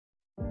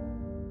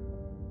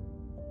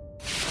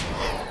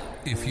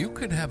If you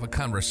could have a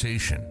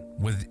conversation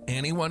with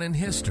anyone in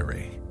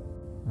history,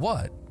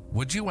 what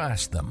would you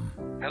ask them?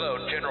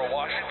 Hello, General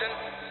Washington.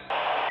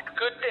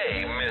 Good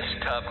day,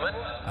 Miss Tubman.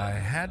 I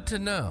had to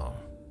know,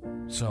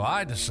 so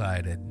I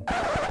decided,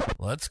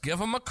 let's give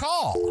him a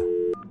call.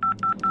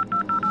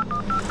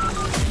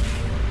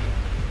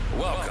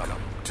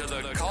 Welcome to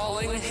the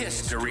Calling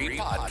History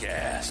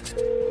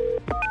Podcast.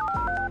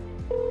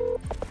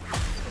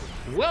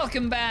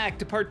 Welcome back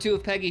to part 2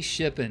 of Peggy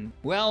Shippen.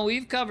 Well,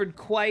 we've covered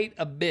quite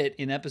a bit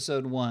in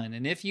episode 1,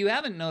 and if you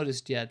haven't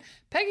noticed yet,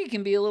 Peggy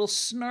can be a little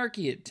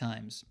snarky at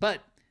times,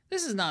 but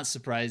this is not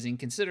surprising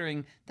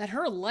considering that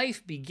her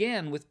life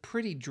began with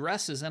pretty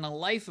dresses and a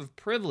life of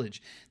privilege.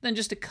 Then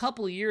just a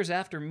couple of years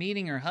after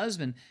meeting her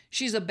husband,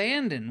 she's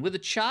abandoned with a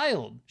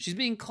child. She's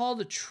being called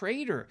a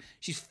traitor.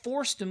 She's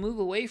forced to move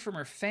away from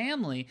her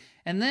family,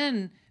 and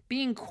then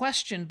being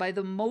questioned by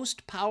the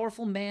most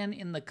powerful man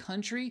in the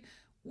country.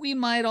 We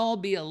might all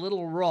be a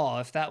little raw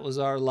if that was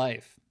our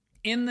life.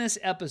 In this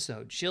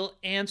episode, she'll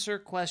answer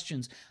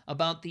questions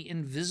about the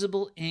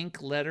invisible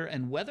ink letter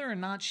and whether or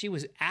not she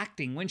was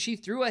acting when she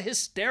threw a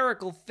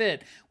hysterical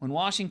fit when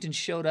Washington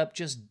showed up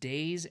just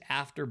days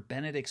after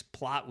Benedict's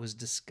plot was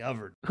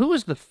discovered. Who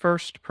was the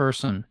first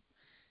person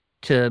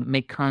to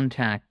make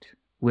contact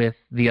with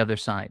the other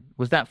side?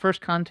 Was that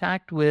first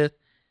contact with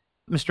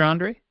Mr.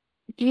 Andre?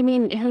 Do you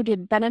mean who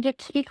did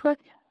Benedict speak with?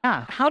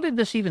 Yeah, how did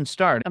this even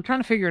start? I'm trying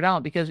to figure it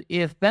out because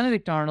if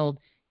Benedict Arnold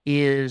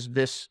is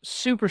this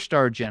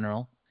superstar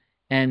general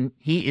and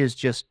he is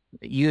just,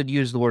 you had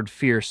used the word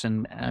fierce,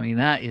 and I mean,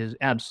 that is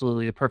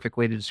absolutely the perfect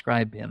way to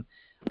describe him.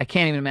 I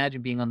can't even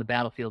imagine being on the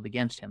battlefield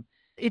against him.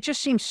 It just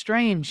seems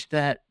strange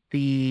that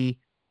the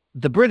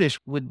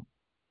British would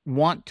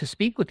want to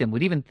speak with him,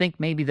 would even think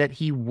maybe that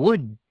he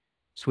would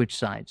switch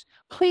sides.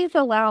 Please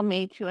allow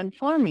me to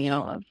inform you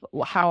of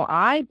how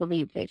I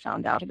believe they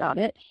found out about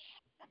it.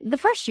 The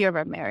first year of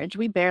our marriage,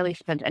 we barely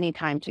spent any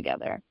time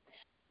together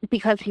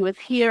because he was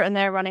here and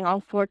there running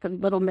all sorts of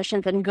little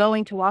missions and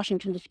going to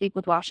Washington to speak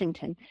with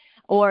Washington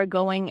or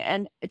going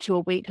and to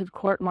await his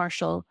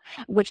court-martial,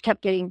 which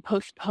kept getting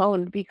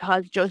postponed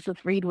because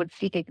Joseph Reed would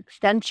seek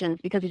extensions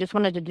because he just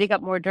wanted to dig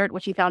up more dirt,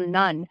 which he found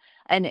none.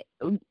 And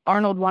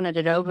Arnold wanted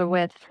it over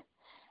with,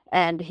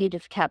 and he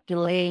just kept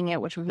delaying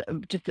it, which was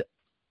just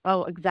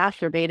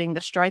exacerbating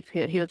the strife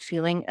he was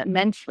feeling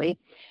immensely.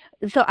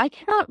 So I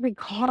cannot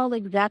recall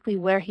exactly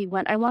where he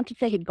went. I want to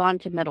say he'd gone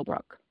to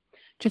Middlebrook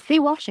to see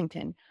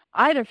Washington,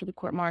 either for the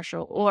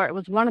court-martial, or it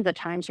was one of the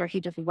times where he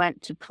just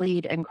went to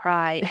plead and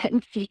cry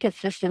and seek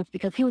assistance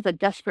because he was a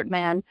desperate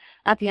man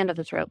at the end of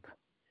his rope.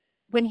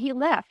 When he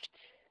left,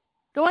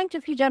 going to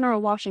see General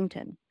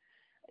Washington,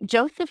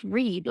 Joseph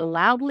Reed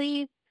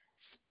loudly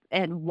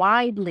and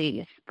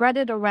widely spread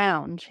it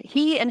around.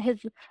 He and his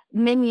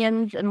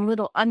minions and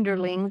little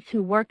underlings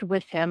who worked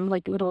with him,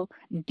 like little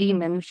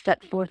demons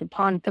set forth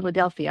upon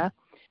Philadelphia,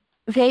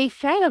 they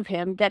said of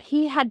him that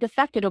he had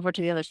defected over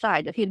to the other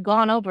side, that he had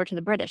gone over to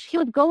the British. He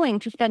was going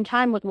to spend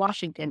time with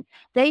Washington.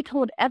 They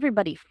told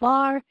everybody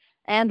far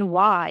and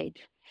wide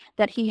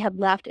that he had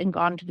left and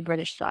gone to the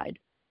British side.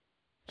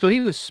 So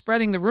he was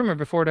spreading the rumor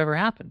before it ever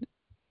happened?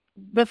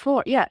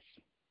 Before, yes.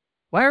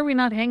 Why are we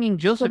not hanging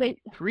Joseph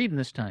Reed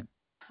this time?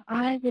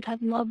 I would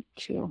have loved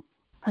to.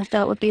 I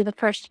thought it would be the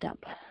first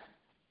step.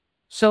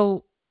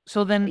 So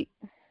then,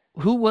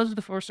 who was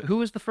the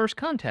first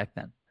contact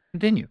then?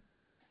 Continue.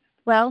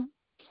 Well,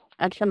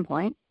 at some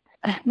point,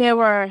 there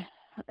were,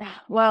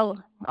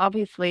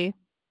 obviously,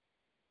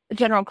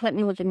 General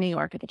Clinton was in New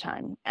York at the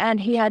time, and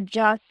he had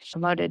just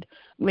promoted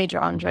Major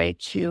Andre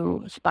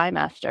to Spy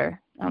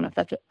Master.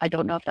 I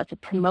don't know if that's a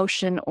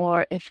promotion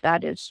or if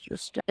that is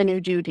just a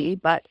new duty,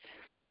 but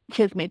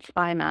he was made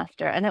Spy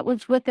Master, and it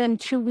was within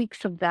 2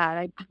 weeks of that.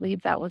 I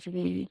believe that was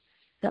the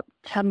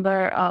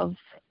September of,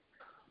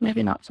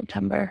 maybe not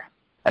September.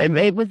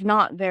 It was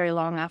not very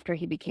long after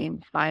he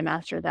became Spy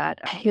Master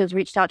that he was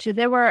reached out to.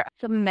 There were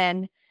some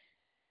men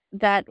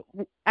that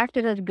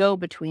acted as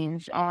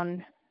go-betweens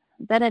on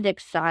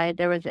Benedict's side.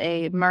 There was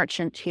a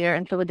merchant here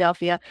in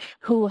Philadelphia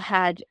who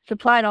had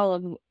supplied all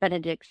of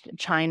Benedict's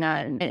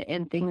china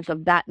and things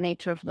of that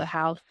nature for the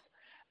house.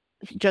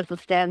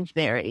 Joseph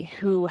Stansbury,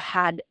 who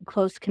had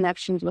close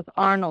connections with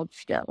Arnold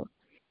still.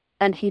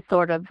 And he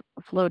sort of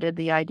floated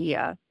the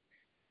idea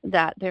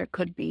that there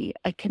could be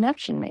a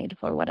connection made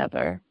for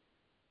whatever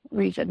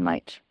reason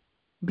might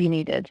be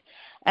needed.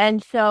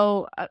 And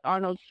so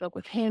Arnold spoke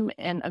with him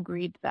and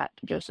agreed that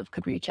Joseph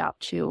could reach out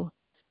to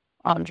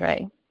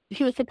Andre.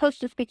 He was supposed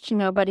to speak to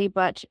nobody,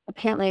 but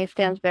apparently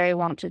Stansbury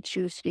wanted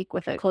to speak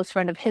with a close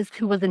friend of his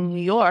who was in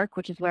New York,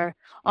 which is where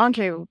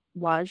Andre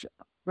was,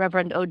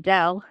 Reverend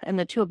Odell, and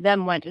the two of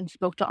them went and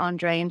spoke to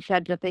Andre and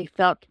said that they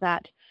felt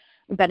that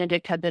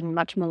Benedict had been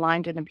much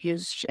maligned and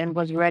abused and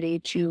was ready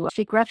to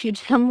seek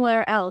refuge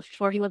somewhere else,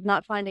 for he was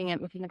not finding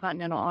it within the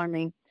Continental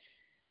Army.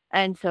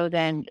 And so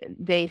then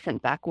they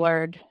sent back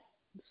word.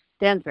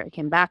 Stansbury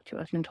came back to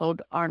us and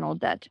told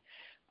Arnold that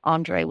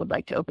Andre would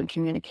like to open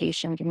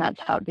communications, and that's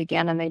how it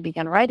began, and they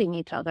began writing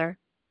each other.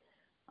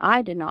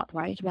 I did not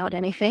write about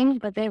anything,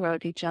 but they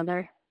wrote each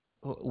other.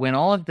 when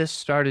all of this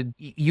started,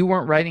 you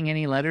weren't writing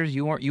any letters?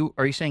 Are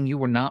you saying you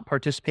were not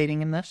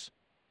participating in this?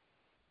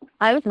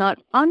 I was not.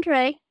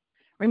 Andre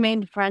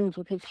remained friends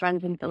with his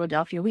friends in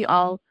Philadelphia. We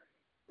all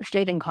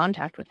stayed in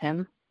contact with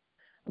him.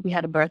 We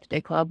had a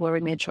birthday club where we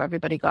made sure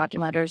everybody got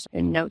letters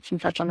and notes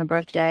and such on the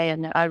birthday,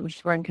 and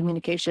we're in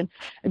communication.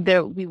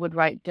 There, we would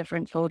write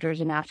different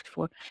soldiers and ask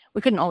for.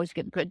 We couldn't always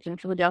get goods in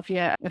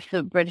Philadelphia. If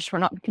the British were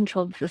not in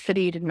control of the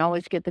city, you didn't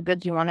always get the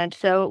goods you wanted.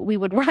 So we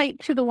would write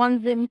to the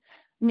ones in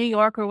New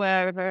York or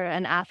wherever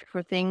and ask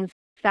for things,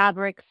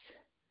 fabrics,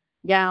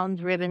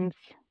 gowns, ribbons,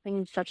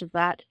 things such as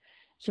that.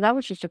 So that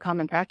was just a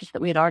common practice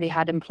that we had already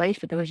had in place,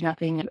 but there was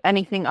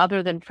anything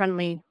other than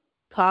friendly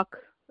talk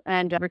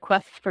and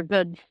requests for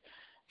goods.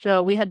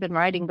 So we had been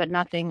writing, but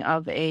nothing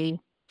of a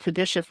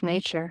seditious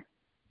nature.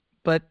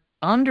 But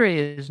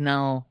Andre is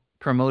now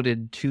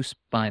promoted to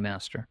spy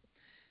master,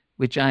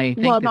 which I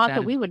think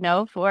that we would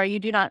know, for you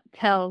do not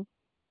tell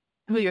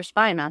who your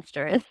spy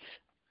master is.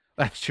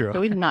 That's true.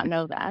 So we did not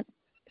know that.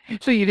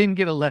 So you didn't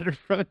get a letter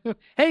from him?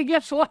 Hey,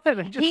 guess what?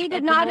 He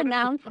did not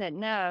announce it,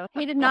 no.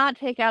 He did not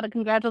take out a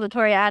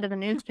congratulatory ad in the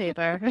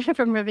newspaper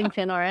from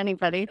Rivington or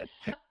anybody.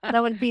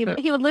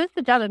 He would lose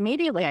the job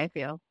immediately, I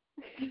feel.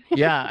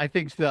 Yeah, I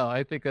think so.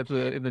 I think that's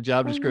in the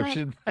job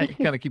description. I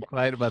kind of keep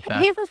quiet about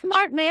that. He's a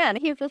smart man.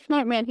 He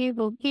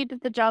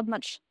did the job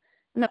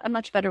in a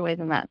much better way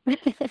than that.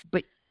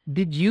 But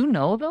did you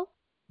know, though?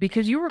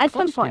 Because you were at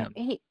close some point.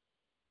 to him.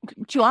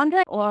 To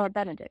Andre or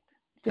Benedict?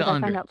 Did I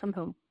Andre. find out from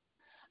whom?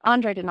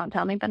 Andre did not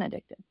tell me.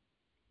 Benedict did.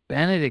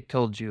 Benedict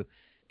told you.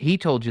 He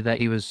told you that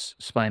he was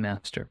spy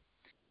master.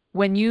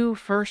 When you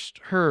first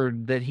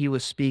heard that he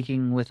was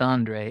speaking with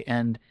Andre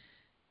and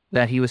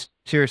that he was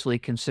seriously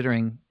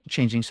considering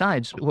changing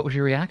sides, what was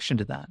your reaction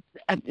to that?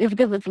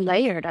 Because it's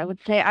layered, I would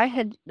say.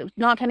 It was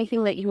not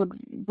anything that you would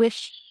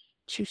wish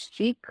to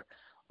seek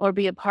or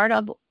be a part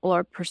of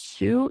or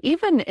pursue,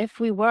 even if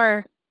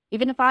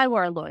I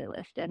were a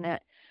loyalist and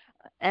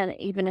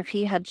even if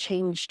he had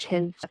changed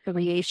his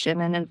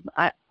affiliation and his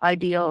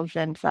ideals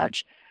and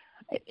such.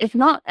 It's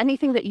not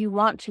anything that you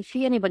want to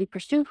see anybody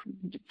pursue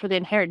for the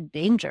inherent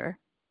danger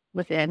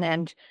within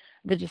and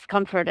the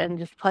discomfort and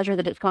displeasure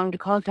that it's going to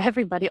cause to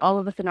everybody, all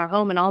of us in our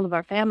home and all of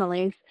our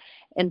families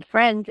and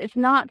friends. It's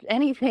not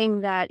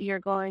anything that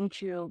you're going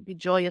to be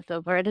joyous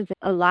over. It is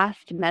a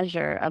last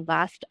measure, a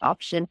last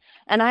option.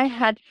 And I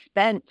had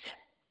spent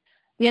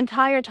the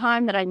entire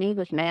time that I knew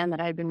this man,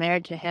 that I had been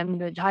married to him,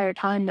 the entire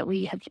time that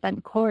we had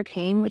spent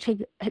courting, which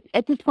is,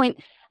 at this point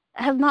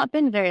has not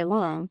been very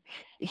long.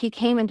 He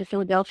came into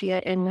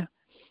Philadelphia in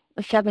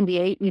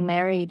 78. We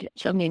married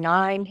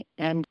 79,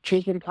 and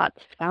treason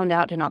plots found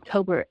out in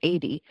October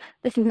 80.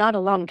 This is not a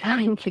long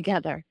time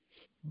together.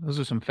 Those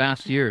are some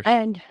fast years.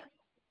 And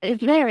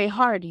it's very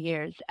hard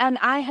years. And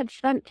I had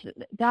spent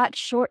that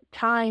short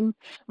time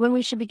when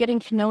we should be getting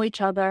to know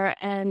each other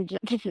and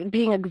just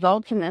being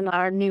exultant in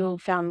our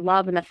newfound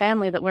love and the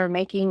family that we're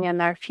making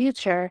and our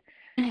future.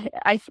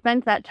 I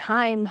spent that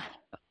time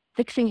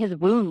fixing his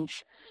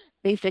wounds,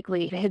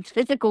 basically his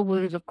physical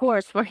wounds, of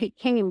course, where he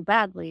came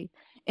badly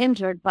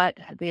injured, but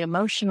the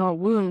emotional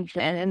wounds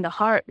and the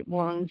heart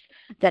wounds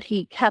that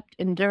he kept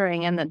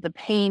enduring and the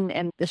pain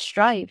and the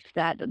strife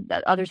that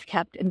others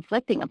kept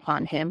inflicting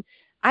upon him.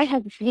 I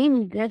had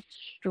seen this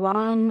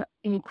strong,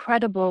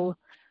 incredible,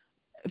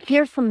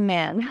 fearsome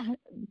man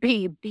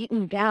be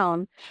beaten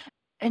down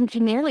into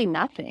nearly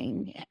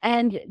nothing.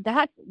 And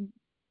that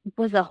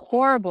was a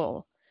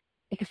horrible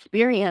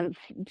experience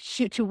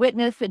to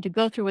witness and to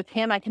go through with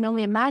him. I can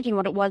only imagine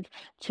what it was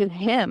to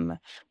him,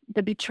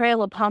 the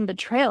betrayal upon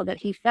betrayal that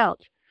he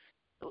felt.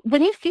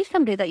 When you see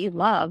somebody that you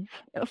love,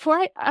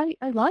 for I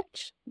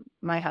loved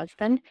my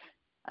husband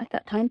at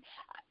that time,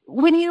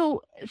 when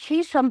you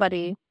see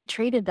somebody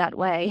treated that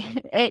way,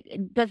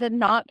 does it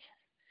not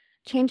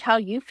change how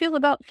you feel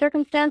about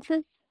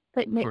circumstances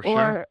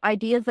or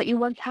ideas that you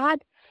once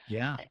had?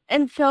 Yeah.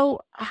 And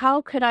so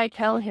how could I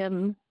tell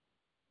him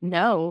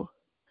no,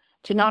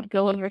 to not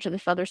go over to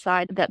this other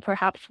side that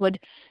perhaps would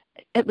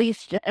at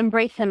least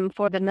embrace him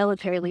for the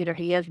military leader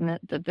he is and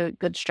the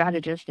good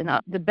strategist and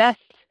the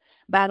best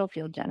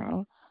battlefield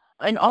general.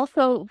 And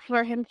also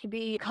for him to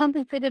be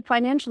compensated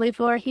financially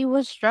for he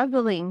was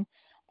struggling.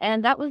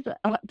 And that was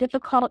a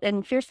difficult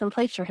and fearsome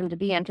place for him to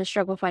be in, to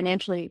struggle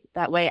financially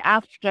that way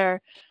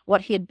after what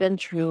he had been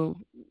through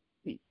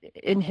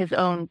in his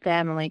own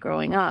family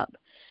growing up.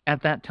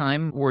 At that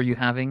time, were you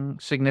having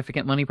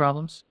significant money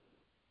problems?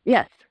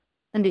 Yes,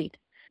 indeed.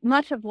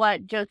 Much of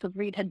what Joseph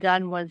Reed had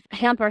done was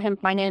hamper him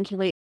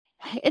financially.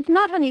 It's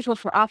not unusual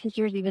for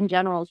officers, even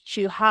generals,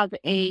 to have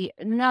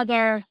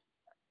another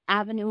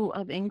avenue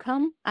of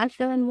income as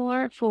they're in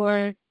war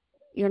for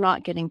you're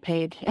not getting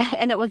paid.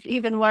 And it was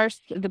even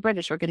worse. The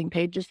British were getting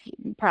paid, just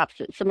perhaps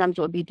sometimes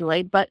it would be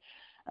delayed. But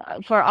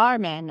for our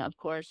men, of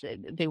course,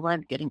 they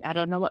weren't getting, I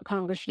don't know what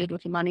Congress did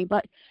with the money,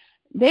 but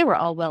they were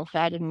all well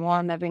fed and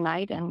warm every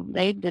night, and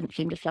they didn't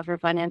seem to suffer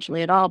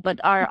financially at all. But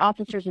our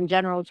officers and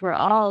generals were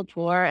all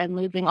poor and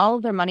losing all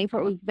of their money.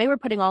 They were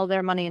putting all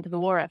their money into the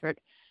war effort,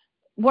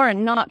 were it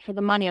not for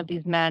the money of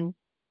these men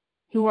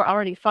who were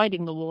already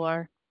fighting the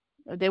war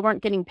They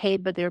weren't getting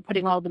paid, but they were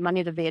putting all the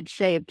money that they had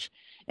saved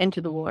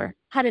into the war.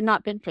 Had it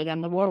not been for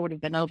them, the war would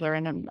have been over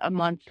in a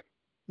month,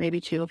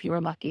 maybe two, if you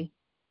were lucky.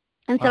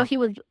 And so Wow. he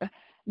was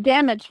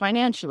damaged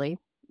financially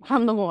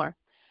from the war.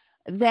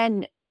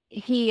 Then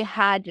he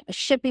had a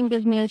shipping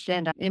business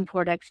and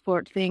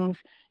import-export things,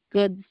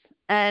 goods,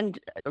 and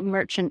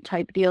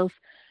merchant-type deals.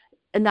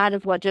 And that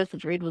is what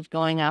Joseph Reed was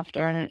going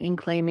after in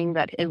claiming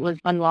that it was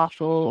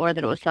unlawful or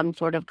that it was some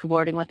sort of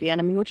cavorting with the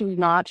enemy, which was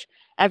not.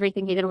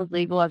 Everything he did was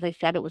legal. As I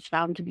said, it was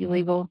found to be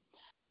legal.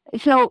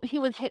 So he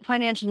was hit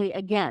financially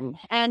again.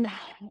 And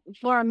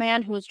for a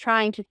man who was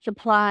trying to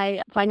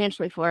supply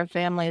financially for a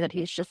family that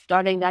he's just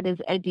starting, that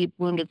is a deep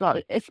wound as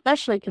well,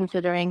 especially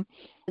considering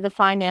the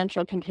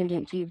financial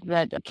contingencies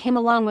that came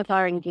along with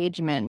our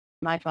engagement.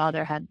 My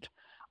father had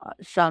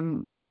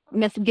some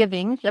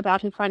misgivings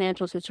about his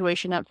financial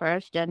situation at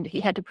first, and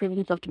he had to prove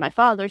himself to my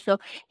father. So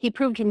he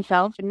proved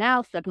himself, and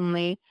now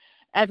suddenly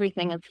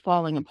everything is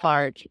falling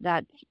apart.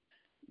 That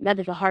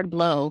is a hard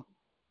blow.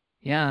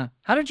 Yeah.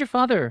 How did your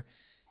father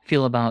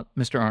feel about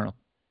Mr. Arnold?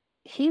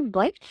 He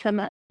liked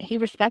him. He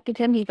respected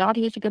him. He thought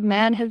he was a good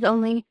man. His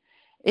only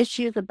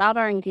issues about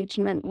our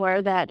engagement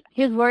were that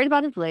he was worried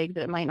about his leg,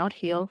 that it might not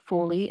heal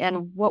fully.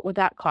 And what would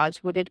that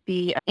cause? Would it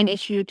be an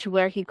issue to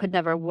where he could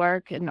never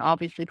work and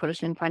obviously put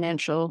us in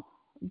financial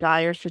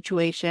dire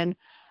situation?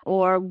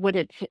 Or would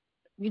it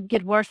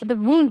get worse? The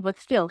wound was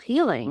still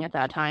healing at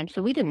that time,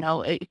 so we didn't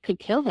know. It could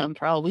kill him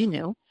for all we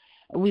knew.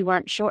 We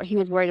weren't sure. He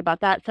was worried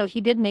about that. So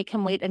he did make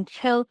him wait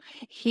until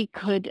he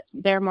could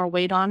bear more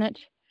weight on it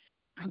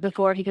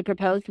before he could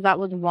propose. So that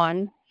was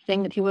one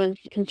thing that he was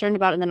concerned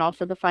about. And then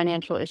also the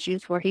financial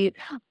issues where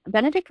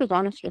Benedict was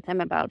honest with him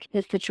about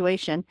his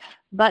situation,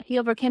 but he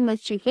overcame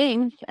those two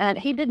things. And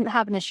he didn't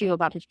have an issue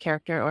about his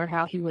character or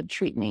how he would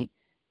treat me.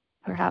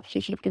 Perhaps he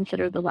should have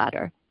considered the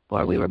latter,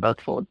 for we were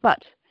both fooled.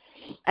 But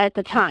at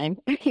the time,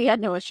 he had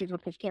no issues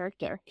with his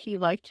character. He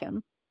liked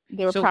him.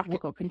 They were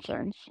practical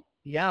concerns.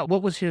 Yeah.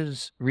 What was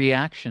his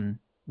reaction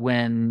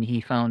when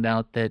he found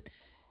out that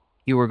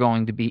you were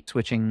going to be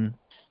switching?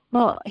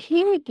 Well,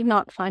 he did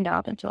not find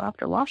out until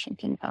after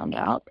Washington found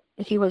out.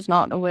 He was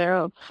not aware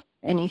of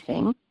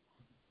anything.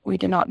 We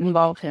did not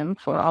involve him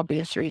for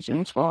obvious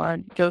reasons. For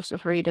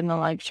Joseph Reed and the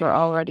likes were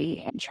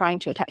already trying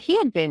to attack. He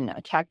had been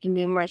attacked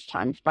numerous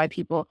times by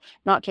people,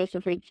 not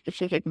Joseph Reed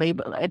specifically,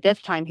 but at this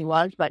time he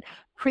was. But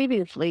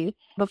previously,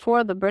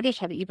 before the British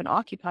had even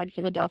occupied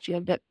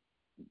Philadelphia, that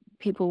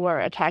people were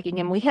attacking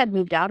him. We had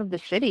moved out of the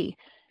city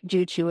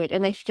due to it,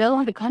 and they still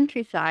on the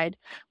countryside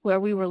where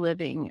we were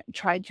living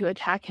tried to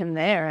attack him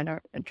there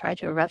and tried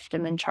to arrest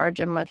him and charge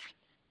him with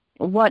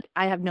what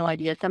I have no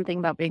idea, something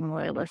about being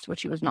loyalist,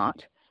 which he was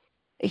not.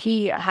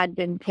 He had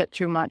been put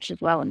through much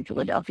as well in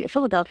Philadelphia.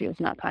 Philadelphia was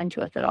not kind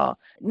to us at all.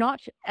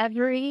 Not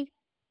every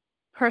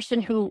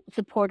person who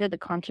supported the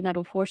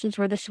Continental Forces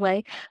were this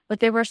way, but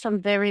there were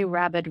some very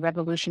rabid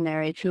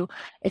revolutionaries who,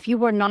 if you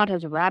were not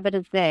as rabid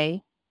as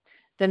they,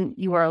 then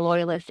you were a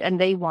loyalist, and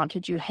they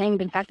wanted you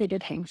hanged. In fact, they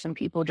did hang some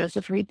people.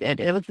 Joseph Reed did.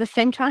 It was the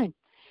same time.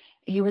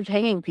 He was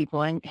hanging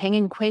people and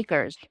hanging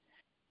Quakers.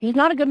 He's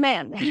not a good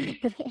man.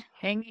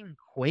 Hanging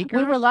Quakers?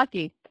 We were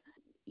lucky.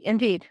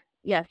 Indeed.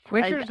 Yes.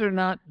 Quakers are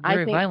not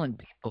very violent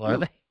people, are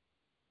they?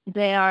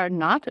 They are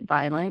not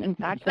violent. In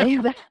fact,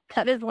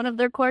 that is one of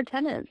their core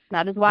tenets.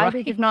 That is why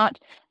they did not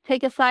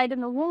take a side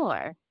in the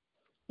war.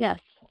 Yes.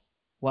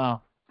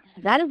 Wow.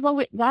 That is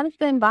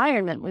the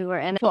environment we were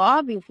in. So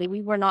obviously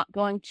we were not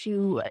going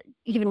to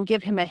even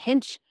give him a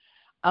hint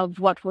of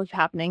what was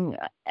happening.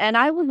 And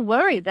I was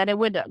worried that it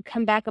would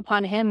come back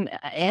upon him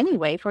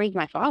anyway, for he's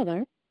my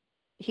father.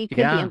 He could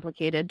be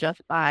implicated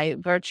just by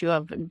virtue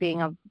of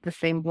being of the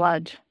same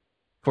blood.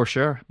 For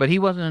sure. But he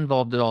wasn't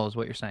involved at all, is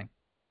what you're saying.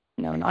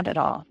 No, not at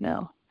all.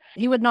 No.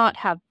 He would not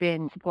have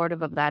been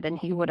supportive of that, and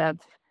he would have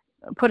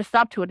put a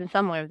stop to it in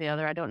some way or the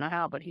other. I don't know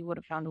how, but he would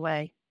have found a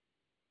way.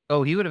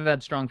 Oh, he would have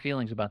had strong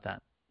feelings about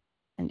that.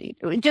 Indeed.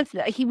 Just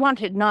he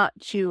wanted not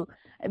to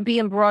be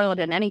embroiled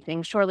in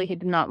anything. Surely he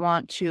did not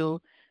want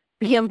to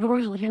be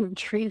embroiled in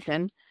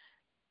treason.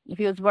 If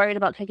he was worried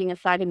about taking a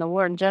side in the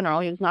war in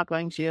general, he was not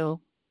going to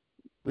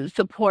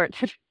support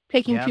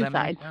taking two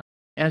sides.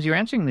 As you're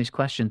answering these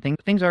questions,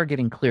 things are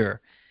getting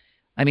clearer.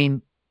 I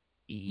mean,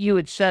 you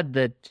had said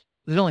that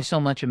there's only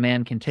so much a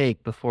man can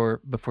take before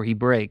he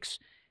breaks,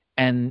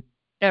 and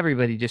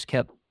everybody just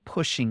kept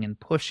pushing and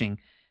pushing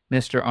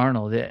Mr.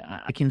 Arnold.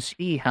 I can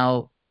see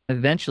how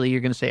eventually you're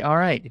going to say, all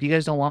right, if you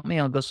guys don't want me,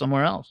 I'll go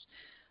somewhere else.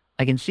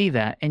 I can see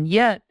that. And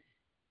yet,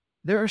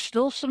 there are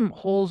still some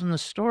holes in the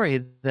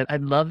story that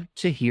I'd love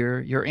to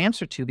hear your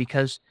answer to,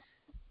 because,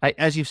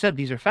 as you've said,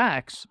 these are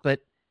facts,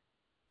 but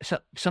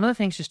some of the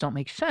things just don't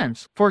make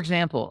sense. For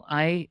example,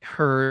 I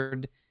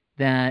heard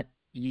that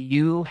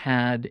you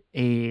had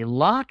a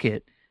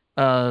locket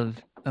of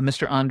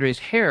Mr. Andre's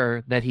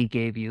hair that he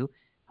gave you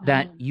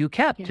that you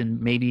kept and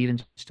maybe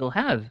even still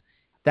have.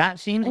 That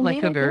seems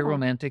like a very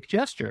romantic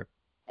gesture.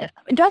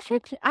 Does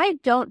it? I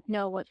don't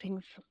know what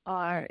things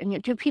are.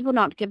 And do people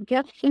not give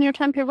gifts in your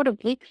time period? What a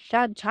bleak,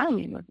 sad time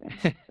you live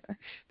in.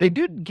 They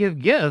do give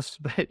gifts,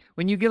 but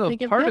when you give a They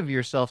give part gifts? of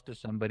yourself to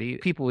somebody,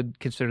 people would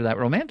consider that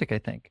romantic, I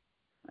think.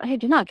 Hey,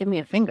 do not give me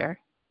a finger.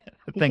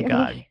 Thank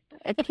God.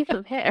 A piece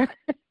of hair.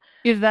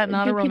 Is that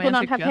not a Do people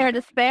not romantic have gesture? hair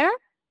to spare?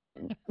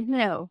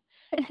 No,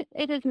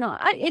 it is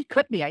not. It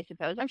could be, I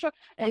suppose. I'm sure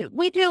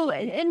we do.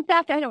 In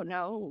fact, I don't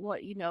know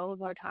what you know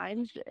of our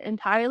times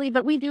entirely,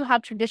 but we do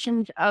have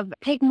traditions of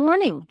take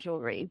mourning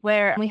jewelry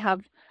where we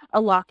have a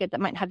locket that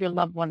might have your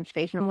loved one's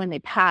face, and when they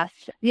pass,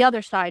 the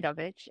other side of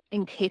it,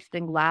 encased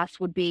in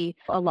glass, would be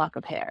a lock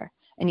of hair.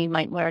 And you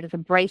might wear it as a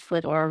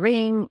bracelet or a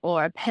ring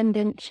or a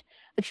pendant.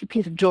 It's a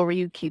piece of jewelry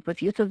you keep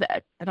with you. So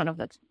that, I don't know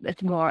if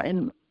that's more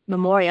in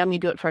memoriam. You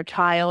do it for a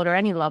child or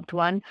any loved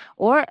one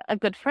or a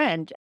good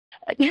friend.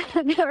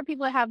 There are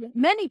people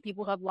many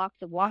people have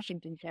locks of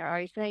Washington's hair.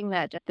 Are you saying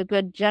that the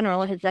good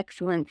general, His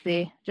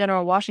Excellency,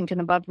 General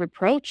Washington, above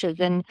reproach, is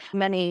in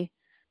many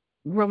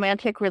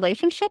romantic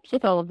relationships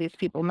with all of these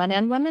people, men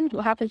and women, who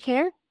have his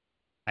hair?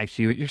 I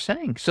see what you're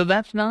saying. So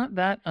that's not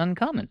that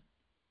uncommon.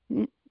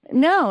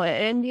 No,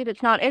 indeed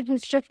it's not.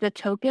 It's just a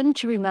token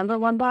to remember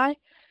one by.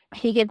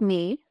 He gave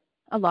me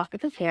a lock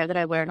of his hair that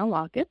I wear in a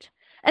locket.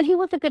 And he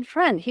was a good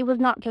friend. He was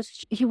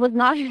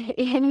not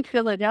in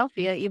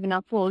Philadelphia even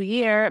a full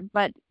year,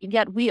 but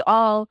yet we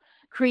all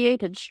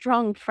created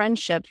strong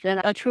friendships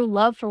and a true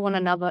love for one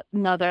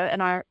another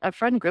in our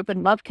friend group.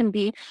 And love can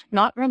be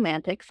not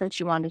romantic, since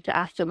you wanted to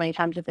ask so many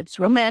times if it's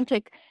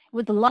romantic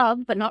with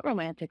love, but not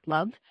romantic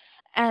love.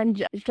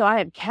 And so I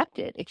have kept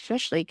it,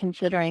 especially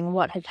considering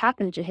what has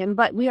happened to him.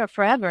 But we are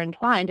forever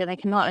entwined, and I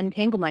cannot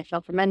untangle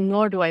myself from men,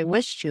 nor do I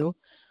wish to.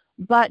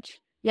 But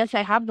yes,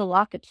 I have the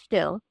locket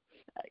still.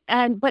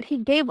 But he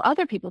gave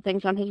other people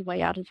things on his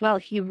way out as well.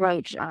 He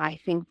wrote, I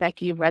think,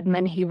 Becky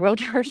Redman, he wrote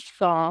her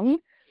song.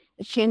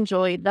 She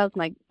enjoyed, that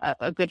was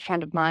a good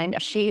friend of mine.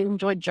 She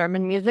enjoyed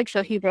German music,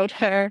 so he wrote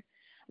her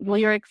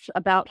lyrics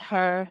about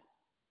her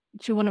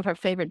to one of her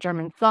favorite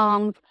German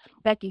songs.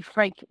 Becky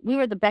Frank, we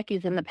were the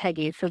Beckys and the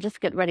Peggies, so just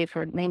get ready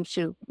for names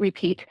to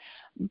repeat.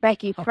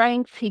 Becky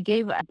Franks, he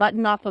gave a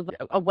button off of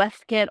a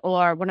waistcoat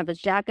or one of his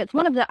jackets,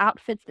 one of the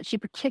outfits that she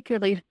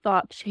particularly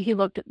thought he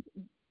looked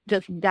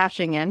just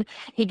dashing in.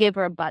 He gave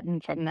her a button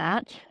from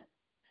that.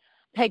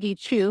 Peggy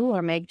 2,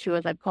 or Meg 2,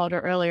 as I've called her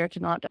earlier to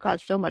not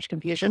cause so much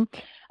confusion.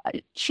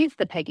 She's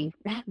the Peggy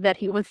that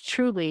he was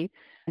truly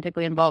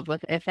romantically involved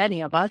with, if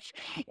any of us.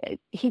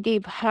 He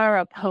gave her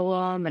a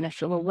poem and a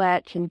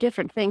silhouette and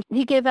different things.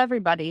 He gave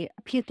everybody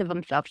a piece of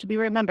himself to be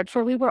remembered,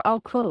 for we were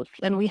all close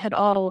and we had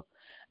all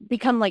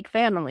become like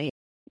family.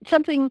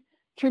 Something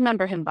to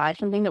remember him by,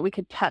 something that we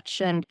could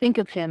touch and think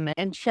of him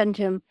and send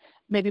him,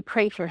 maybe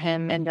pray for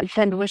him and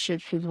send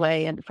wishes his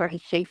way and for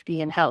his safety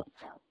and health.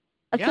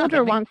 A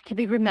soldier wants to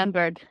be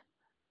remembered.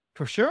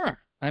 For sure.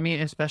 I mean,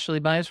 especially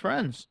by his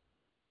friends.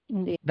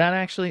 Indeed. That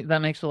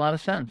makes a lot of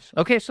sense.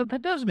 Okay, so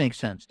that does make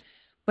sense.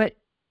 But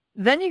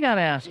then you got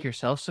to ask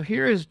yourself, so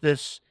here is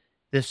this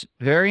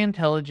very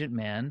intelligent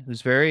man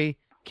who's very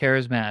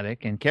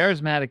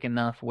charismatic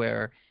enough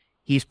where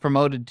he's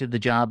promoted to the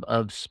job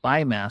of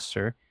spy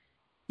master.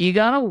 You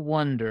got to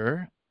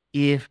wonder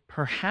if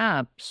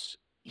perhaps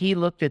he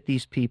looked at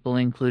these people,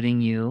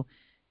 including you,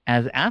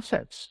 as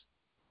assets,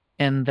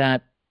 and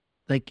that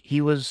like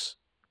he was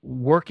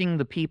working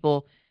the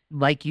people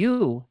like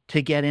you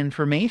to get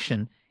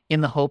information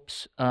in the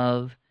hopes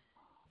of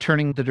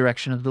turning the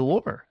direction of the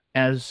war.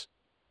 As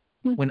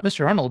when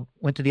Mr. Arnold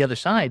went to the other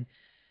side,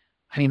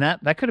 I mean, that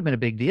could have been a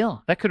big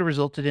deal. That could have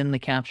resulted in the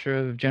capture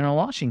of General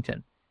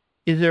Washington.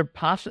 Is it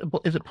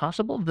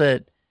possible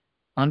that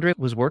Andre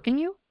was working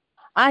you?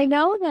 I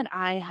know that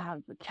I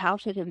have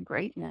touted his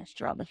greatness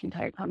throughout this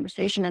entire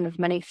conversation and his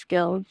many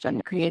skills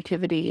and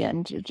creativity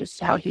and just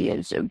how he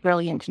is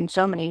brilliant in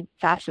so many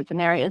facets and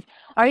areas.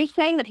 Are you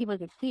saying that he was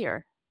a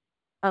seer,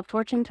 a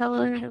fortune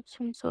teller of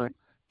some sort?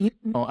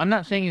 No, I'm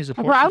not saying he was a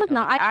fortune Well,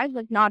 teller. I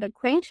was not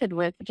acquainted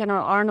with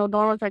General Arnold,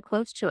 nor was I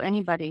close to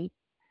anybody.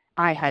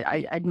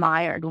 I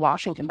admired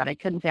Washington, but I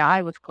couldn't say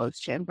I was close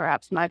to him.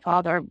 Perhaps my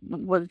father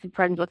was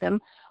friends with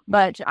him,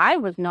 but I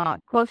was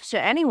not close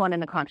to anyone in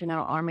the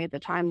Continental Army at the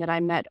time that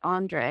I met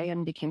Andre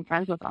and became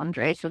friends with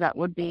Andre. So that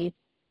would be,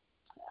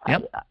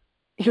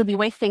 he would be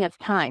wasting his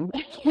time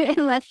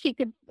unless he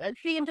could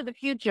see into the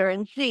future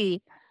and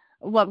see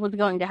what was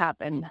going to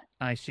happen.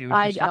 I see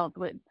what you're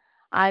saying.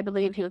 I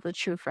believe he was a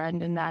true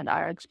friend, and that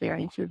our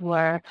experiences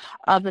were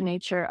of the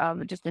nature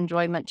of just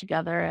enjoyment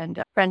together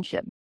and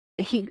friendship.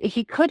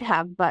 He could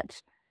have,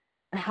 but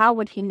how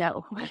would he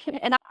know?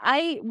 And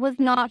I was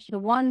not the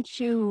one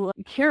to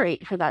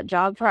curate for that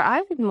job, for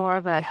I was more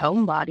of a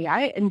homebody.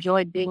 I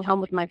enjoyed being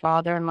home with my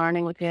father and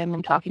learning with him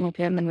and talking with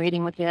him and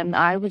reading with him.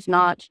 I was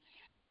not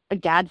a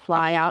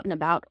gadfly out and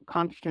about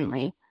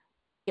constantly.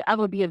 I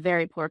would be a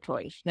very poor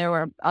choice. There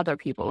were other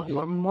people who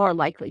were more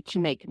likely to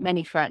make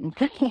many friends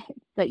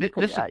that you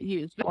could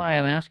use. That's why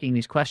I'm asking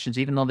these questions,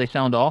 even though they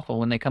sound awful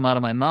when they come out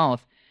of my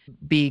mouth,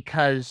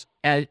 because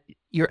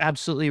you're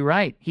absolutely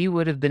right. He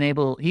would have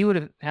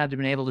had to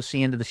been able to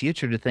see into the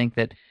future to think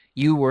that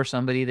you were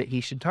somebody that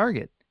he should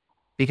target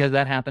because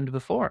that happened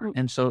before.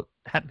 And so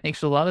that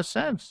makes a lot of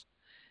sense.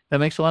 That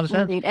makes a lot of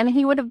sense. Indeed. And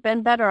he would have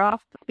been better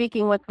off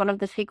speaking with one of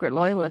the secret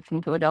loyalists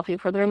in Philadelphia,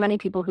 for there were many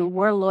people who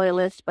were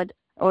loyalists,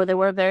 or they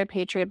were very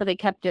patriot, but they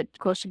kept it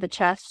close to the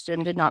chest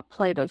and did not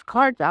play those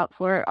cards out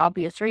for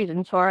obvious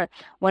reasons. For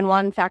when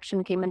one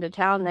faction came into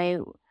town, they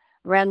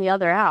ran the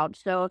other out.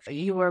 So if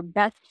you were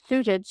best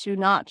suited to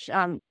not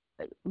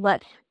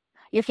let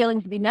your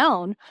feelings be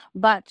known,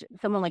 but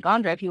someone like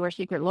Andre, if you were a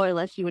secret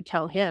loyalist, you would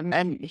tell him,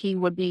 and he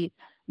would be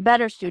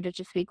better suited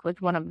to speak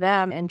with one of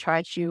them and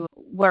try to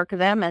work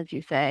them, as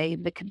you say,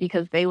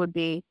 because they would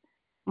be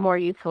more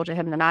useful to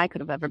him than I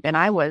could have ever been.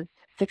 I was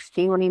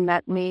 16 when he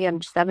met me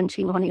and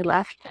 17 when he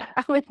left.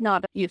 I was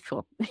not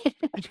useful.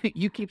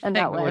 You keep saying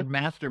the word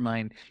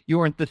mastermind. You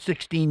weren't the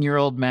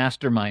 16-year-old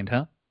mastermind,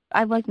 huh?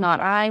 I was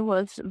not. I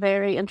was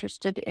very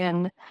interested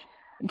in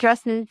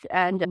dresses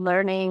and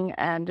learning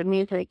and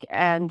music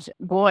and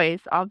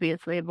boys,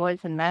 obviously, boys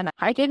and men.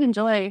 I did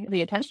enjoy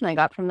the attention I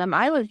got from them.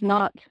 I was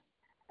not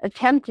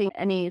attempting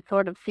any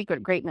sort of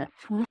secret greatness.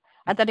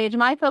 At that age,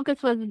 my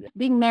focus was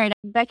being married.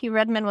 Becky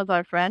Redmond was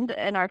our friend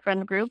in our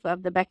friend group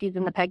of the Beckys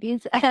and the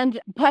Peggies.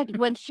 But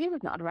when she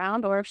was not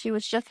around, or if she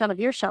was just out of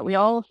earshot, we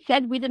all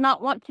said we did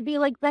not want to be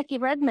like Becky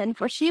Redmond,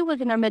 for she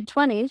was in her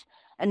mid-20s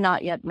and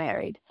not yet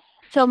married.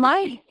 So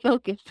my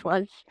focus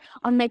was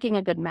on making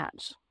a good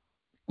match.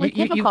 It was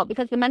difficult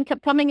because the men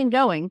kept coming and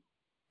going.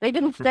 They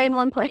didn't stay in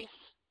one place.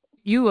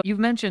 You've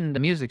mentioned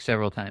music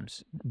several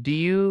times. Do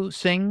you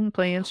sing,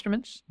 play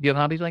instruments? Do you have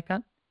hobbies like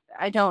that?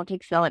 I don't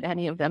excel at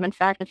any of them. In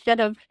fact, instead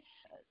of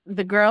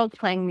the girls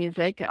playing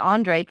music,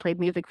 Andre played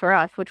music for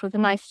us, which was a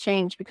nice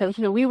change because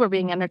we were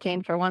being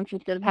entertained for once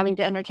instead of having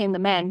to entertain the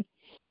men.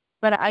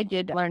 But I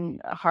did learn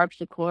a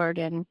harpsichord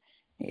and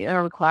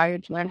are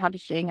required to learn how to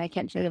sing. I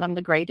can't say that I'm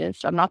the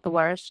greatest. I'm not the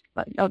worst,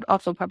 but I would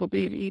also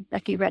probably be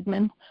Becky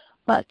Redmond.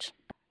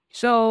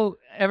 So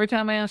every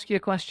time I ask you a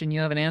question, you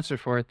have an answer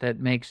for it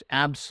that makes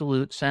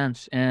absolute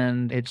sense,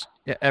 and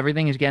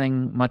everything is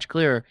getting much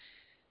clearer.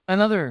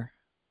 Another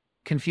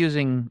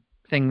confusing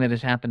thing that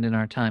has happened in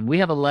our time. We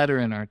have a letter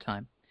in our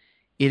time.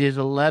 It is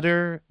a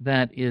letter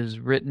that is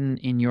written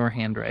in your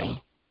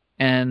handwriting,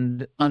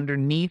 and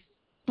underneath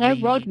I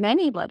wrote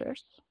many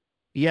letters.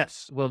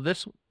 Yes. Well,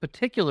 this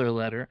particular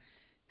letter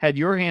had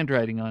your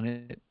handwriting on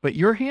it, but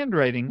your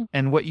handwriting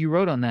and what you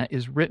wrote on that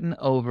is written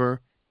over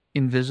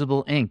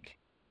invisible ink.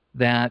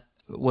 That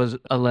was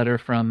a letter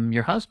from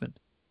your husband.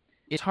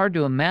 It's hard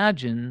to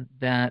imagine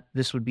that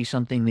this would be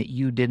something that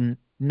you didn't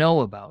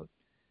know about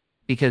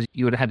because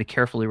you would have had to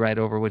carefully write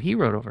over what he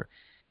wrote over,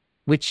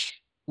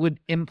 which would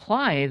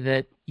imply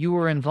that you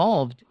were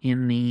involved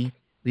in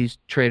these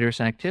traitorous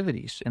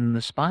activities and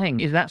the spying.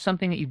 Is that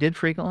something that you did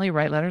frequently,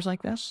 write letters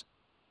like this?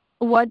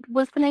 What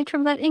was the nature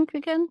of that ink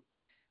again?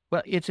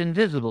 Well, it's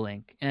invisible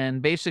ink,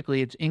 and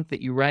basically it's ink that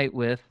you write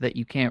with that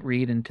you can't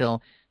read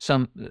until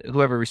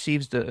whoever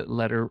receives the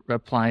letter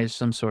applies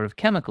some sort of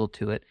chemical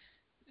to it,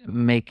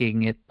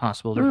 making it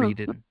possible to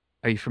read it.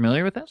 Are you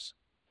familiar with this?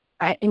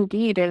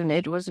 Indeed, and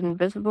it was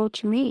invisible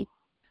to me.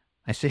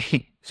 I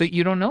see. So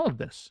you don't know of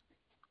this?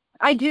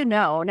 I do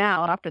know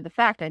now, after the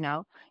fact I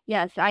know.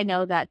 Yes, I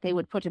know that they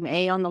would put an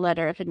A on the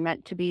letter if it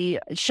meant to be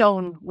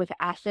shown with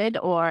acid,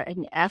 or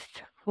an F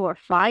for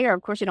fire.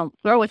 Of course, you don't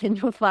throw it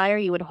into a fire.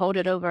 You would hold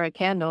it over a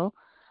candle,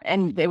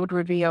 and they would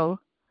reveal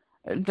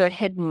the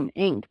hidden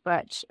ink.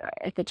 But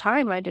at the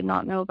time, I did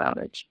not know about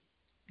it.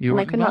 And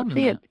I could not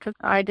see it because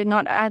I did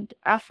not add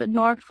acid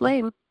nor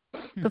flame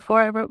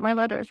before I wrote my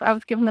letters. I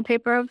was given the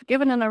paper I was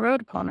given, and I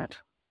wrote upon it.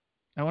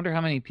 I wonder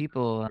how many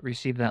people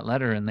received that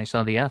letter and they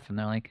saw the F and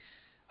they're like,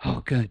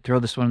 oh, good, throw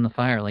this one in the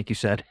fire, like you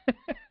said.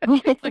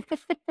 Like,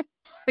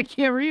 I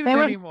can't read it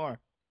anymore.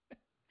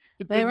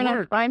 They were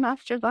not spy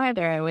masters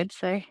either, I would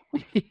say.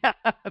 Yeah,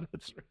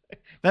 that's right.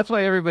 That's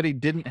why everybody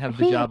didn't have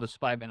the job of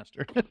spy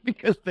master,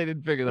 because they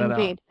didn't figure that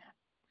out.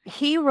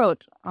 He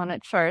wrote on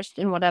it first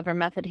in whatever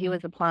method he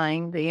was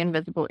applying, the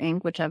invisible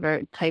ink,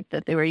 whichever type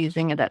that they were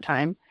using at that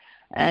time.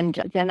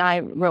 And then I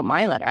wrote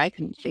my letter. I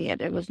couldn't see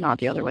it. It was not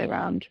the other way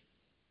around.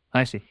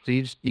 I see. So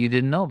you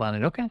didn't know about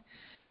it. Okay.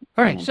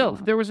 All right. So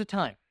there was a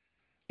time,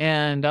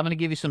 and I'm going to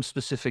give you some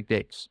specific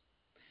dates.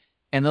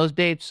 And those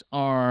dates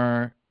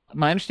are,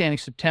 my understanding,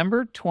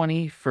 September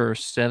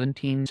 21st,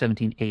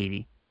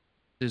 1780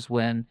 is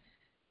when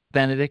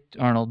Benedict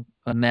Arnold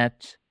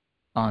met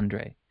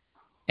Andre,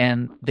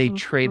 and they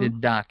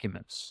traded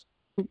documents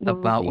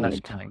about what was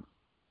coming,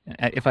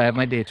 if I have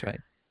my dates right.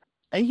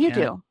 You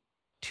do.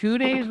 2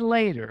 days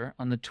later,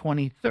 on the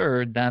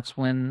 23rd, that's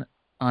when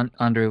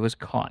Andre was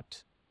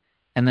caught.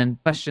 And then the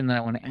question that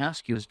I want to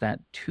ask you is that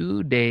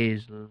 2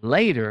 days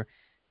later,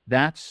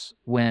 that's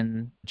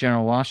when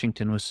General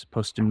Washington was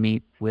supposed to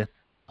meet with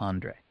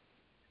Andre.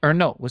 Or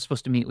no, was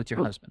supposed to meet with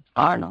your husband.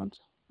 Arnold,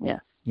 yeah.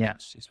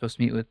 Yes, he's supposed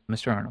to meet with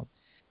Mr. Arnold.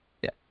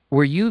 Yeah.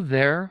 Were you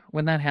there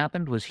when that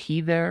happened? Was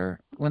he there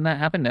when that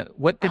happened?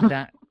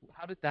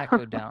 How did that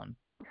go down?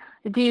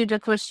 Do you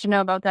just wish to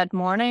know about that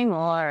morning,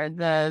 or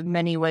the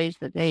many ways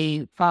that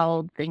they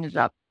followed things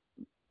up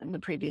in the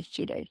previous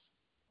 2 days?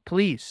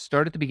 Please,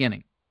 start at the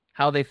beginning.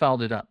 how they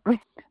followed it up.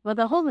 Well,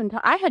 the whole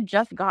entire, I had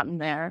just gotten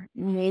there,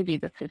 maybe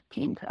the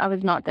 15th. I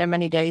was not there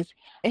many days.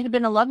 It had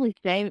been a lovely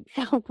stay.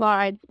 So far,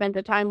 I'd spent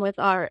the time with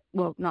I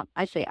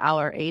say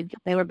our aides.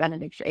 They were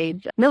Benedict's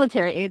aides,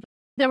 military aides.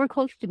 They were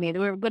close to me. They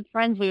were good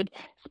friends. We would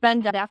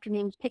spend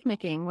afternoons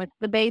picnicking with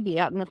the baby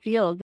out in the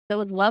field. It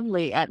was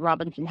lovely at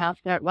Robinson House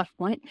there at West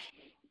Point.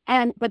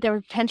 But there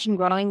was tension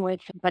growing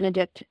with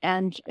Benedict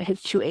and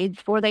his two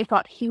aides, for they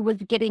thought he was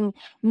getting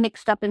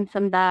mixed up in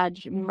some bad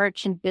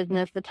merchant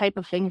business, the type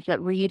of things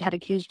that Reed had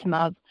accused him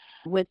of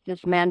with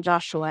this man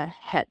Joshua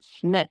Het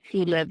Smith.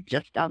 He lived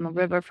just down the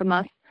river from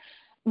us.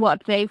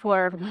 What they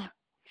were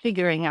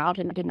figuring out,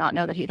 and did not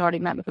know that he'd already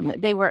met with them,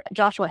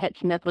 Joshua Het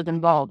Smith was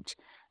involved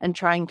in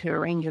trying to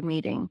arrange a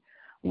meeting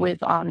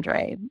with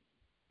Andre.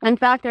 In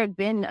fact, there had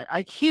been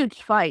a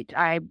huge fight.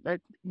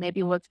 Maybe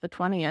it was the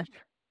 20th.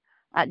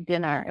 At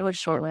dinner. It was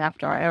shortly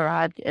after I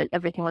arrived.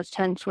 Everything was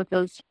tense with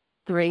those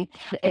three.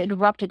 It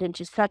erupted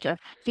into such a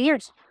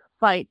fierce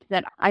fight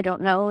that I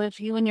don't know if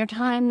you in your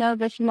time know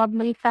this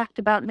lovely fact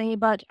about me,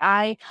 but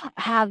I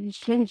have,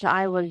 since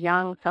I was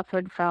young,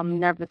 suffered from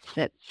nervous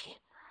fits.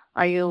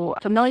 Are you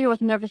familiar with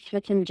nervous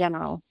fits in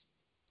general?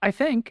 I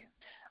think.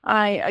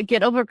 I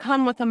get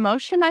overcome with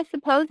emotion, I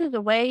suppose, is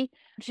a way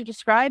to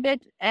describe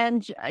it,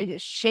 and I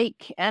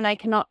shake, and I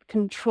cannot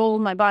control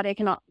my body. I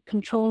cannot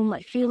control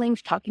my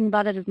feelings. Talking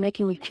about it is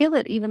making me feel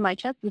it. Even my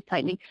chest is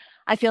tightening.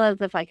 I feel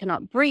as if I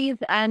cannot breathe,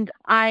 and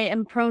I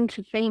am prone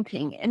to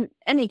fainting. In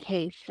any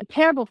case, a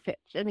terrible fit,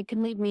 and it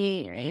can leave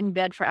me in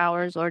bed for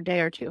hours or a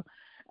day or two.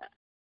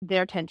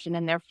 Their tension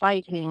and their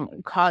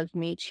fighting caused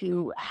me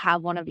to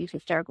have one of these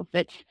hysterical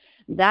fits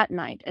that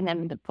night. And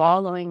then the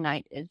following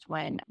night is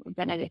when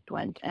Benedict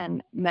went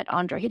and met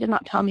Andre. He did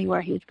not tell me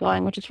where he was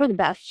going, which is for the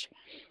best.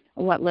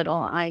 What little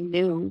I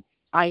knew,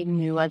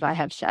 as I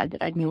have said,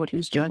 that I knew what he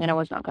was doing, and I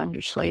was not going to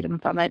dissuade him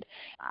from it.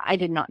 I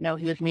did not know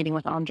he was meeting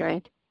with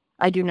Andre.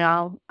 I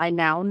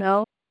now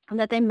know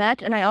that they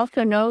met, and I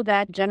also know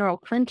that General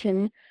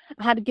Clinton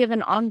had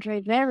given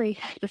Andre very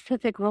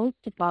specific rules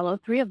to follow,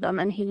 3 of them,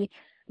 and he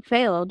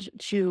failed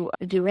to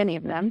do any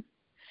of them.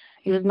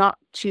 He was not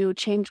to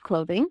change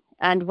clothing.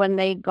 And when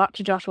they got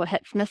to Joshua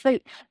Het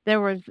Smith,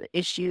 there was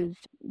issues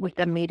with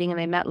them meeting, and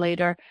they met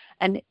later.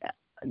 And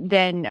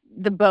then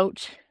the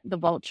boat, the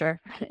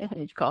Vulture,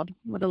 it's called,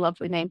 what a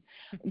lovely name,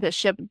 the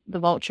ship, the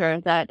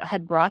Vulture, that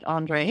had brought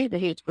Andre, that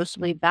he was supposed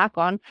to leave back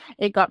on,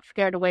 it got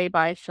scared away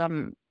by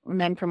some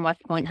men from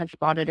West Point, had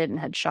spotted it and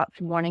had shot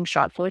some warning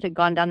shots. So it had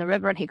gone down the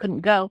river, and he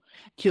couldn't go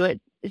to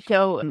it.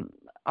 So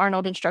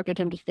Arnold instructed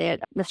him to stay at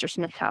Mr.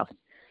 Smith's house.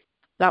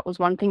 That was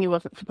one thing he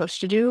wasn't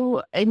supposed to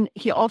do. And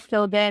he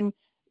also then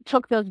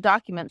took those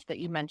documents that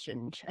you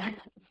mentioned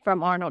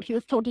from Arnold. He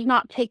was told to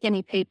not take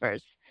any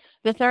papers.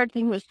 The third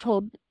thing he was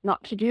told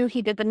not to do,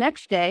 he did the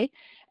next day,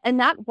 and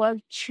that was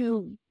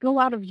to go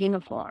out of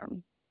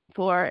uniform.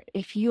 For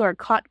if you are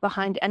caught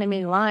behind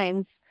enemy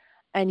lines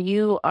and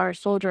you are a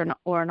soldier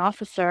or an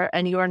officer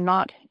and you are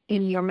not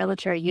in your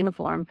military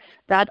uniform,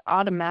 that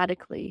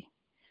automatically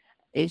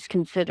is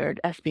considered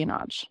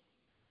espionage.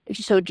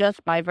 So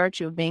just by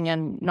virtue of being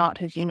in not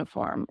his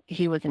uniform,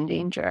 he was in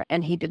danger,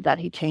 and he did that.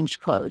 He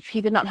changed clothes.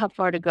 He did not have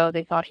far to go.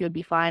 They thought he would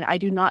be fine. I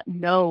do not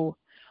know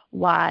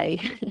why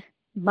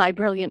my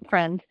brilliant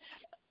friend,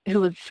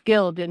 who was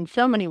skilled in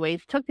so many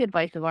ways, took the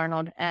advice of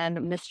Arnold and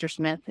Mr.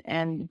 Smith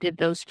and did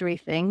those 3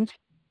 things.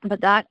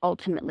 But that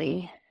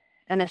ultimately,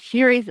 and a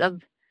series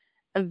of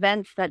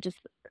events that just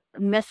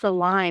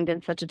misaligned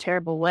in such a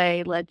terrible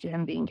way, led to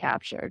him being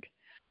captured.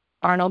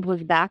 Arnold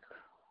was back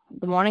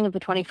the morning of the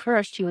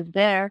 21st. He was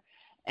there,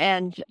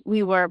 and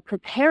we were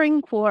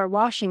preparing for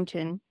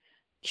Washington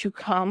to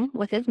come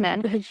with his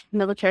men, his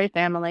military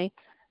family,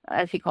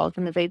 as he calls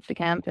them, his aides de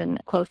camp and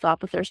close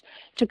officers,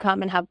 to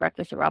come and have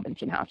breakfast at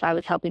Robinson House. I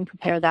was helping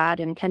prepare that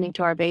and tending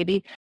to our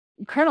baby.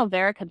 Colonel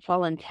Varick had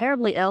fallen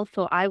terribly ill,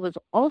 so I was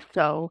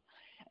also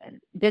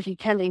busy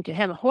tending to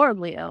him,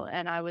 horribly ill,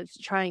 and I was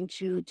trying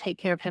to take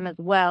care of him as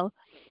well.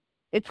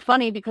 It's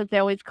funny because they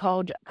always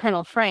called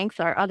Colonel Franks,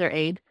 our other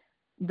aide,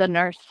 the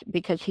nurse,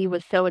 because he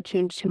was so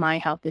attuned to my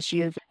health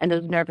issues and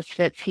those nervous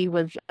fits. He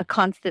was a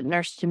constant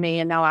nurse to me,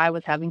 and now I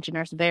was having to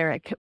nurse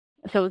Varick.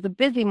 So it was a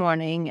busy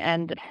morning,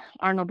 and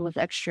Arnold was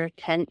extra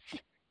tense.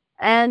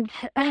 And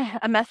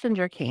a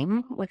messenger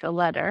came with a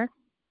letter,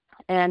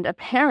 and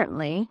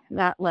apparently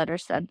that letter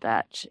said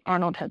that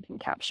Arnold had been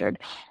captured.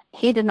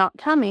 He did not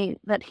tell me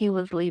that he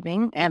was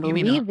leaving and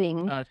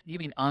leaving. You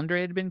mean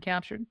Andre had been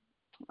captured?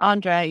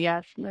 Andre,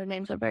 yes. Their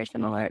names are very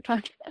similar at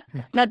times.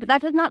 No,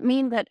 that does not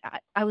mean that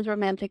I was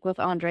romantic with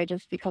Andre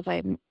just because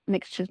I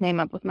mixed his name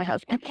up with my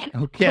husband.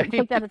 Okay.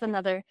 So that is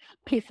another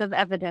piece of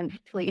evidence,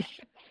 please,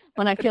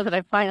 when I feel that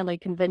I finally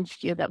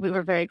convinced you that we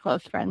were very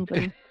close friends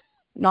and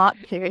not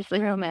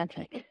seriously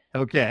romantic.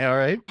 Okay, all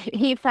right.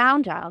 He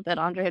found out that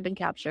Andre had been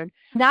captured.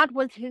 That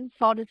was his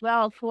fault as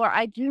well, for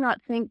I do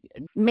not think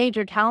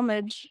Major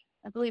Talmadge,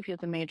 I believe he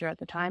was a major at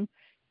the time,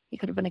 he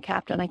could have been a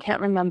captain, I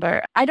can't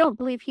remember. I don't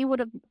believe he would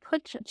have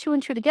put 2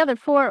 and 2 together,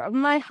 for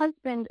my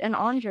husband and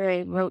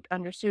Andre wrote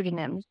under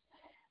pseudonyms.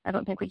 I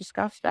don't think we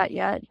discussed that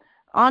yet.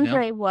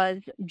 Andre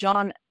was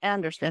John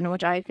Anderson,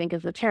 which I think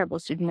is a terrible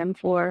pseudonym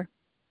for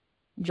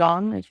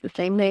John. It's the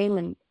same name,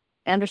 and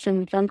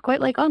Anderson sounds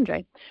quite like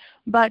Andre.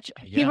 But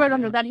he wrote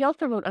under that. He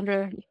also wrote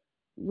under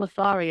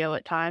Lothario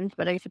at times,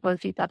 but I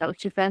suppose he thought that was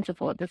too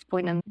fanciful at this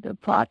point in the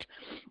plot.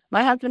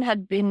 My husband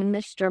had been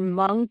Mr.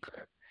 Monk,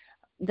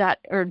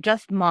 or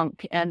just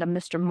Monk, and a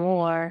Mr.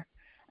 Moore,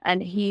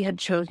 and he had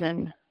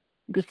chosen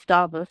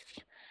Gustavus.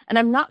 And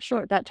I'm not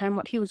sure at that time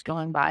what he was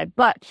going by,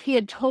 but he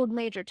had told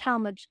Major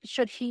Talmadge,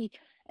 should he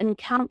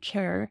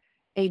encounter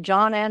a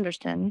John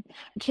Anderson,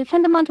 to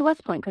send him on to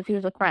West Point because he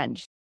was a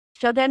friend.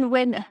 So then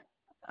when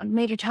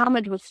Major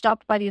Talmadge was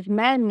stopped by these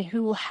men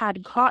who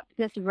had caught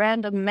this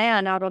random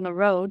man out on the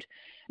road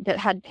that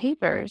had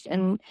papers,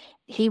 and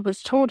he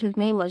was told his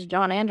name was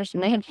John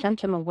Anderson. They had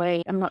sent him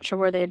away. I'm not sure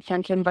where they had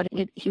sent him, but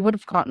he would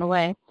have gotten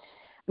away.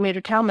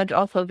 Major Talmadge,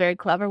 also very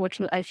clever, which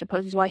I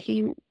suppose is why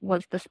he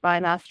was the spy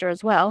master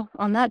as well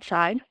on that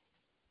side.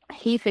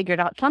 He figured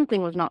out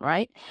something was not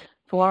right,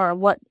 for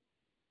what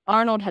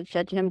Arnold had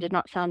said to him did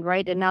not sound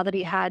right, and now that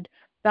he had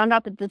found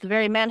out that this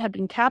very man had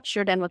been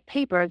captured and with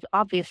papers,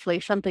 obviously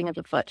something is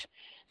afoot.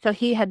 So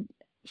he had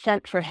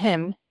sent for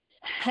him,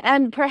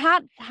 and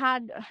perhaps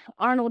had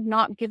Arnold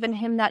not given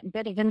him that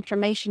bit of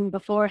information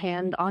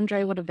beforehand,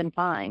 Andre would have been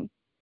fine.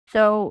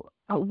 So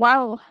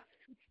while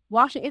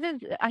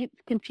Washington, it's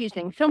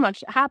confusing. So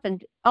much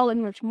happened all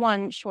in this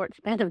one short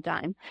span of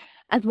time.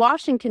 As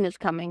Washington is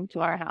coming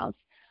to our house,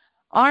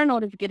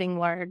 Arnold is getting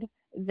word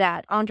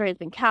that Andre has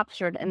been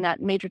captured and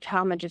that Major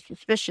Talmadge is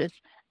suspicious,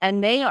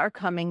 and they are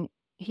coming.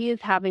 He is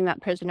having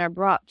that prisoner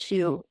brought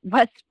to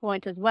West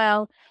Point as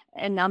well,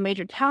 and now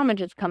Major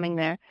Talmadge is coming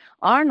there.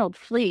 Arnold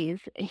flees.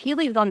 He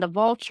leaves on the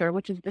Vulture,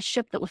 which is the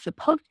ship that was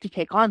supposed to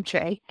take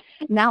Andre.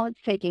 Now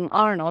it's taking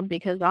Arnold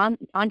because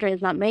Andre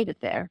has not made it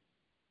there.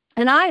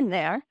 And I'm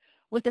there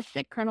with the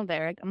sick Colonel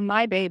Varick,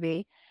 my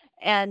baby,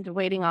 and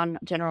waiting on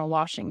General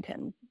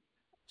Washington.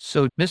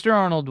 So Mr.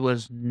 Arnold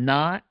was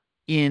not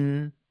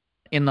in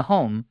the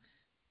home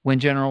when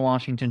General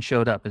Washington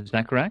showed up. Is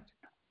that correct?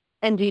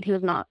 Indeed, he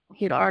was not.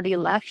 He had already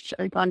left,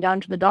 gone down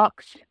to the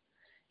docks.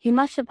 He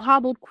must have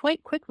hobbled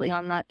quite quickly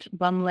on that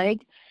bum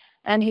leg,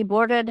 and he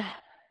boarded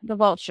the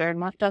Vulture and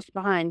left us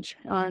behind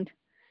on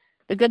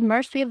the good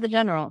mercy of the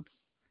general.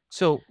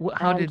 So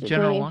how did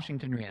General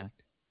Washington react?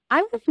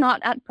 I was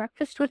not at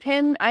breakfast with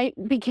him. I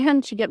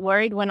began to get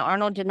worried when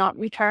Arnold did not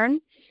return.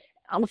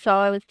 Also,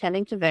 I was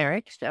tending to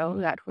Varick, so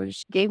that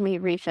gave me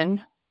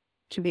reason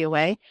to be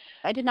away.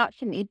 I did not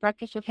sit and eat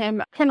breakfast with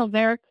him. Colonel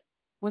Varick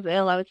was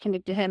ill. I was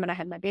tending to him, and I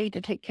had my baby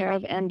to take care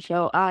of, and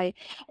so I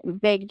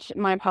begged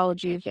my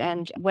apologies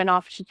and went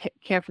off to take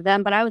care for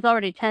them. But I was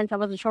already tense. I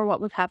wasn't sure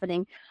what was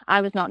happening. I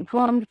was not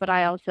informed, but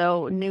I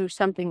also knew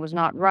something was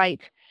not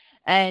right.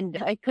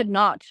 And I could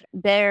not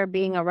bear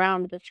being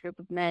around this group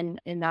of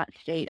men in that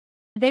state.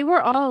 They were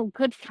all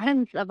good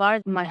friends of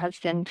ours. My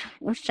husband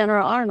was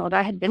General Arnold.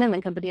 I had been in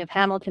the company of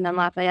Hamilton and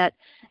Lafayette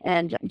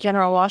and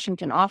General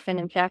Washington often.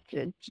 In fact,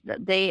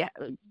 they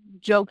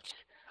joked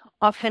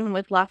often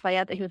with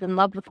Lafayette that he was in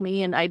love with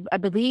me. And I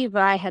believe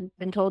I had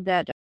been told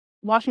that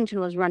Washington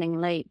was running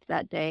late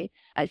that day.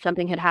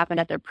 Something had happened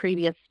at their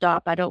previous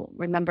stop. I don't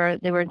remember.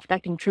 They were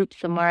inspecting troops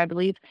somewhere, I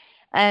believe.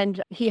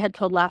 And he had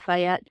told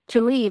Lafayette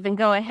to leave and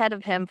go ahead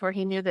of him, for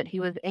he knew that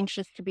he was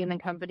anxious to be in the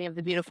company of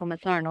the beautiful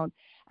Miss Arnold.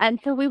 And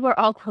so we were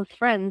all close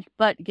friends,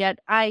 but yet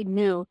I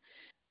knew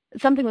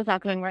something was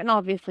not going right. And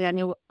obviously I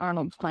knew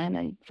Arnold's plan,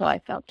 and so I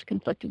felt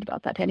conflicted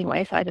about that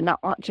anyway. So I did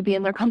not want to be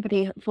in their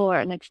company for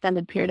an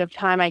extended period of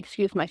time. I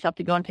excused myself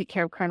to go and take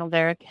care of Colonel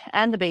Varick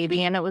and the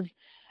baby, and it was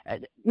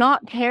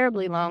not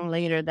terribly long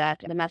later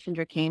that the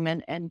messenger came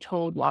in and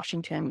told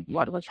Washington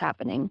what was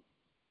happening.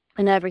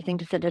 And everything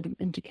descended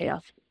into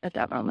chaos at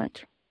that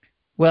moment.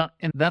 Well,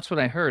 and that's what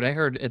I heard. I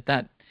heard at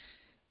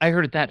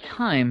that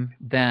time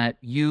that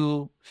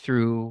you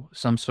threw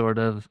some sort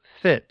of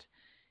fit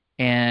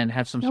and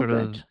had some sort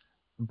of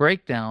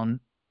breakdown,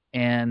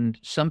 and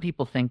some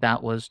people think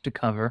that was to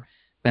cover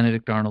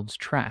Benedict Arnold's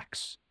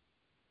tracks.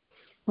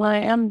 Well, I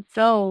am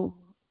so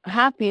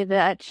happy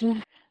that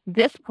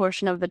this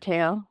portion of the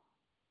tale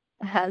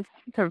has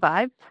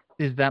survived.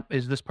 Is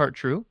this part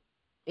true?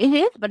 It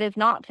is, but it's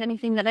not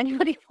anything that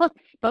anybody has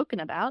spoken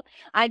about.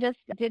 I just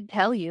did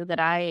tell you that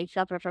I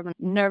suffer from a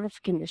nervous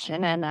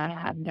condition, and I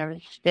have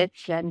nervous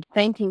fits and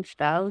fainting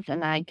spells,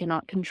 and I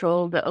cannot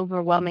control the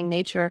overwhelming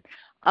nature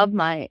of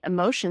my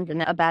emotions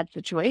in a bad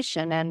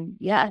situation. And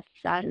yes,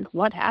 that is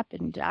what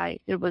happened.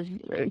 It was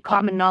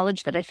common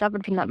knowledge that I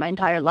suffered from that my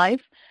entire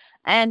life.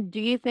 And do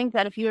you think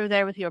that if you were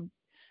there with your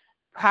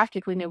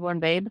practically newborn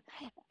babe,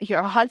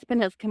 your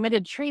husband has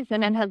committed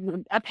treason and has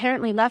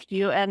apparently left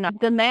you, and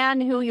the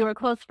man who you were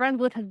close friends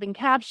with has been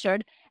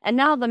captured, and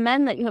now the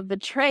men that you have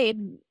betrayed,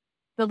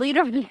 the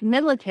leader of this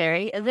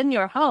military, is in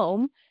your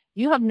home,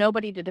 you have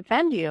nobody to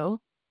defend you?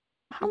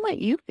 How might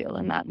you feel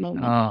in that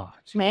moment? Oh,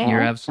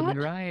 you're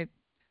absolutely right.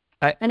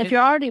 If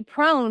you're already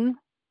prone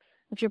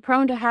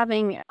to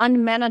having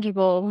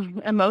unmanageable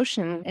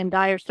emotions in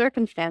dire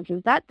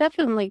circumstances, that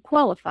definitely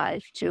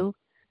qualifies to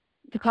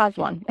to cause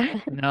one.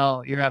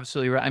 No, you're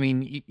absolutely right. I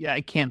mean,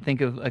 I can't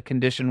think of a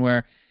condition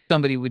where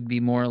somebody would be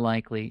more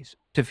likely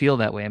to feel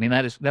that way. I mean,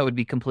 that would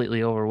be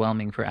completely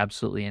overwhelming for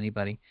absolutely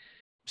anybody.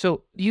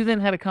 So you then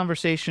had a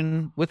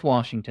conversation with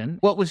Washington.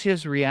 What was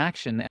his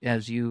reaction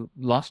as you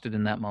lost it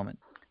in that moment?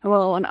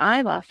 Well, when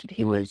I lost it,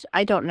 he was,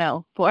 I don't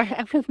know, for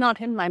it was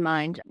not in my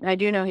mind. I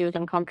do know he was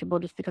uncomfortable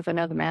just because I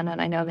know the man and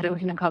I know that it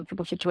was an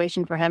uncomfortable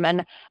situation for him.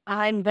 And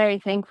I'm very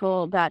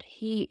thankful that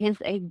he is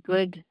a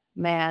good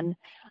man.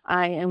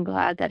 I am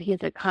glad that he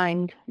is a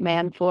kind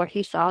man, for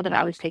he saw that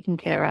I was taken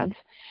care of.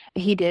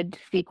 He did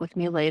speak with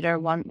me later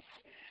once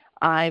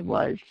I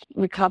was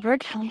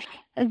recovered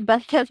as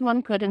best as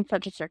one could in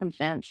such a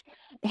circumstance.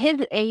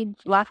 His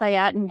aides,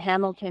 Lafayette and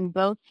Hamilton,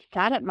 both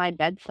sat at my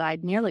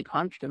bedside nearly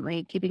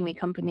constantly, keeping me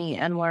company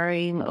and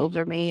worrying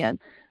over me and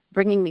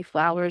bringing me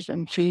flowers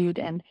and food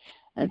and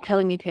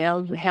telling me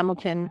tales.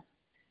 Hamilton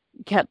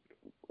kept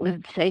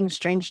saying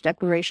strange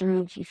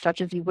declarations,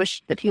 such as he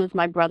wished that he was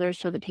my brother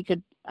so that he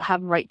could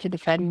have right to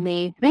defend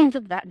me, things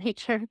of that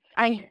nature.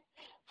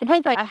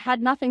 Sometimes I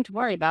had nothing to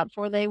worry about,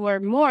 for they were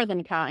more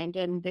than kind,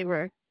 and they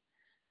were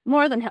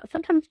more than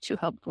sometimes too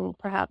helpful,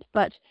 perhaps.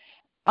 But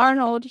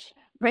Arnold,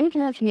 brave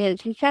as he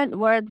is, he sent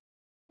word.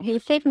 He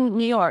was safe in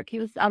New York. He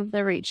was out of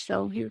their reach,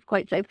 so he was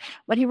quite safe.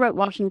 But he wrote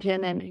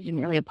Washington, and he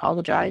didn't really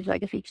apologize. I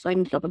guess he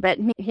explained himself a bit.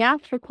 And he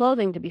asked for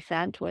clothing to be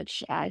sent,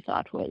 which I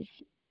thought was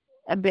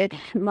a bit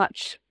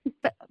much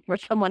for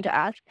someone to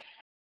ask.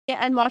 Yeah,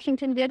 and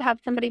Washington did have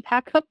somebody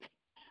pack up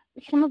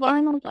some of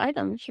Arnold's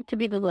items to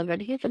be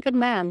delivered. He's a good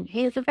man.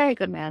 He is a very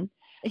good man.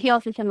 He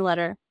also sent a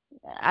letter.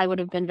 I would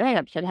have been very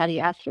upset had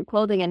he asked for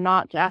clothing and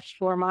not asked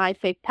for my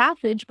safe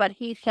passage, but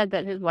he said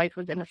that his wife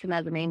was innocent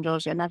as an angel.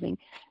 She had nothing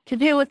to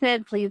do with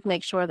it. Please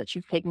make sure that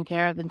she's taken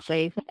care of and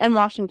safe. And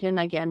Washington,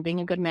 again,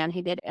 being a good man,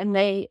 he did. And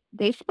they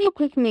spoke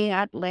with me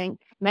at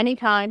length many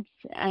times,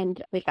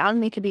 and they found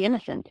me to be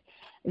innocent.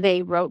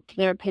 They wrote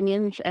their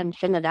opinions and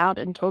sent it out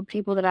and told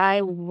people that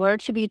I were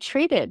to be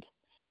treated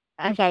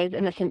as I was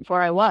innocent,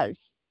 for I was.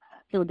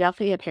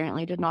 Philadelphia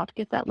apparently did not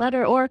get that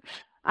letter, or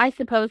I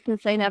suppose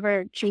since they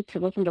never choose to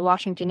listen to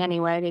Washington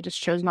anyway, they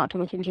just chose not to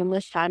listen to him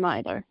this time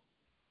either.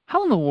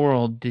 How in the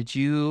world did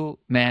you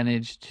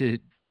manage to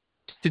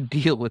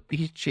deal with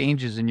these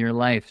changes in your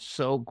life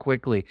so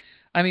quickly?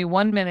 I mean,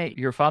 one minute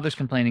your father's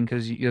complaining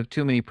because you have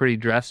too many pretty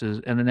dresses,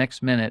 and the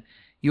next minute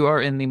you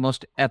are in the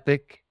most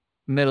epic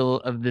middle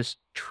of this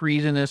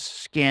treasonous,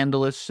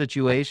 scandalous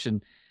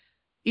situation.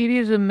 It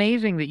is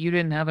amazing that you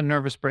didn't have a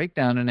nervous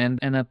breakdown and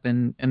end up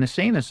in an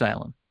insane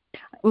asylum.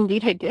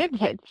 Indeed, I did.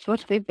 It's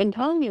what they've been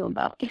telling you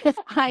about. Because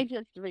I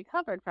just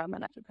recovered from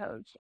it, I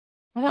suppose.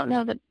 I don't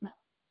know that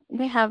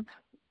they have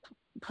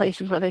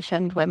places where they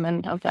send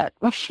women of that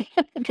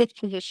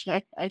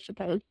disposition, I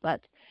suppose.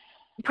 But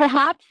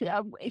perhaps,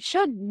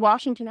 should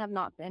Washington have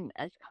not been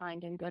as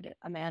kind and good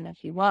a man as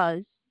he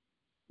was,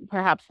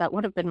 perhaps that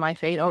would have been my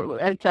fate.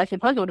 Or I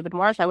suppose it would have been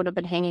worse. I would have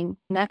been hanging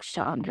next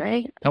to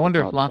Andre. I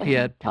wonder if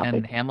Lafayette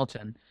and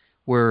Hamilton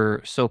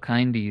were so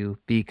kind to you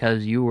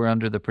because you were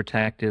under the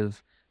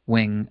protective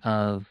wing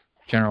of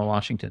General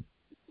Washington.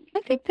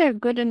 I think they're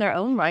good in their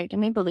own right,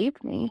 and they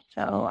believed me.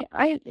 So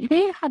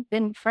they had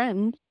been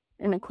friends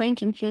and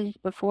acquaintances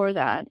before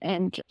that,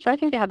 and so I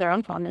think they had their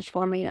own fondness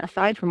for me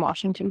aside from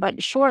Washington.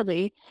 But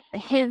surely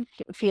his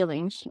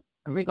feelings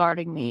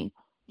regarding me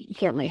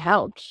certainly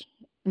helped,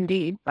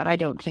 indeed. But I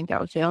don't think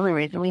that was the only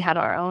reason. We had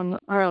our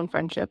own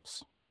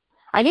friendships.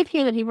 I did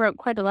hear that he wrote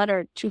quite a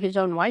letter to his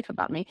own wife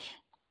about me,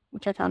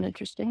 which I found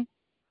interesting.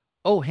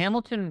 Oh,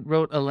 Hamilton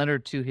wrote a letter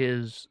to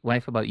his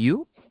wife about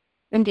you?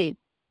 Indeed.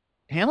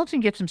 Hamilton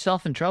gets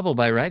himself in trouble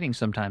by writing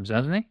sometimes,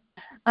 doesn't he?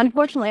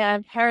 Unfortunately,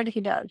 I've heard he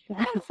does.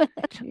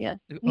 Yeah.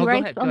 He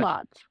writes a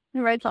lot. He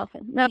writes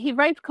often. No, he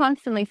writes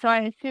constantly, so I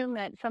assume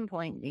at some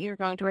point you're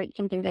going to write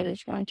something that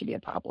is going to be a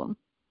problem.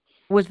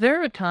 Was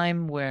there a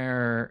time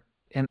where,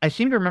 and I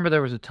seem to remember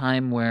there was a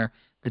time where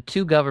the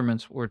two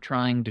governments were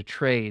trying to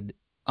trade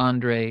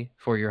Andre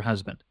for your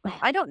husband?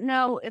 I don't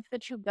know if the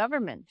two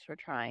governments were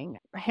trying.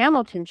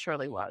 Hamilton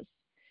surely was.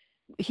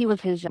 He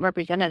was his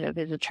representative,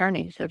 his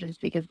attorney, so to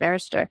speak, his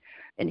barrister.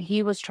 And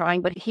he was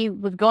trying, but he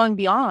was going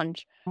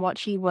beyond what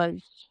he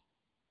was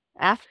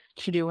asked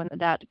to do in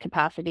that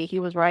capacity.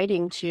 He was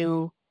writing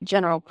to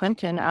General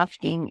Clinton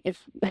asking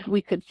if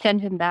we could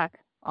send him back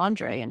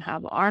Andre and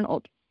have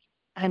Arnold.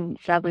 And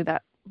sadly,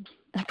 that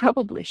I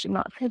probably should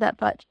not say that,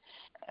 but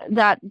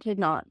that did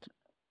not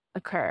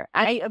occur.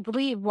 I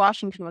believe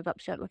Washington was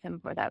upset with him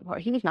for that.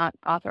 He was not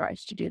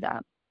authorized to do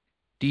that.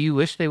 Do you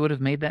wish they would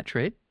have made that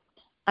trade?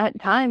 At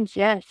times,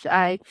 yes.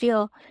 I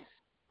feel,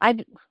 I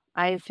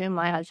assume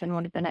my husband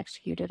would have been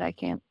executed. I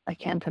can't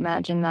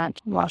imagine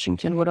that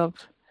Washington would have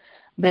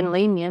been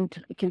lenient,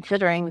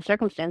 considering the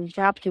circumstances.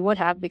 Perhaps he would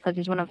have, because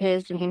he's one of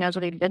his and he knows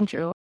what he'd been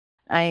through.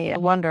 I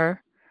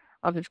wonder,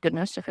 of his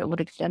goodness, if it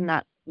would extend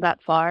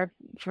that far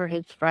for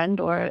his friend,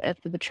 or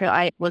if the betrayal.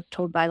 I was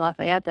told by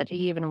Lafayette that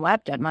he even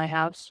wept at my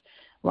house.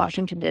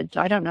 Washington did.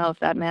 So I don't know if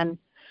that man,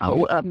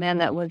 a man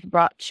that was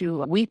brought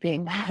to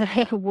weeping,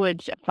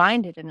 would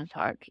find it in his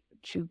heart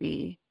to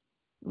be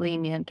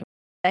lenient.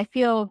 I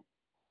feel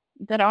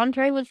that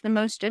Andre was the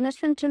most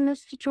innocent in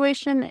this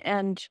situation,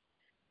 and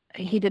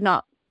he did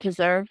not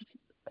deserve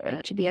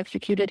to be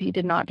executed. He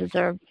did not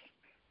deserve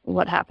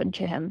what happened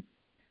to him.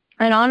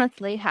 And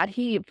honestly, had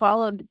he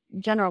followed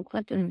General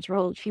Clinton's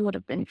rules, he would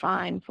have been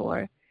fine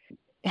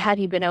had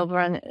he been over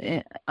on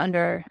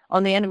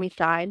the enemy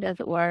side, as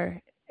it were,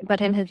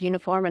 but in his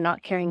uniform and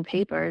not carrying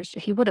papers,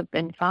 he would have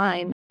been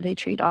fine. They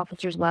treat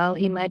officers well.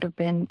 He might have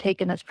been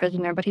taken as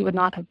prisoner, but he would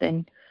not have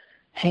been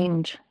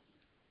hanged.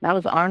 That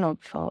was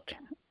Arnold's fault.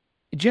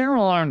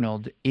 General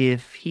Arnold,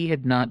 if he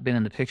had not been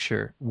in the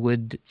picture,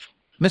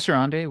 Mr.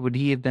 Andre, would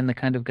he have been the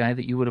kind of guy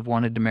that you would have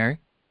wanted to marry?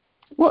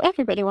 Well,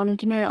 everybody wanted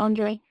to marry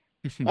Andre.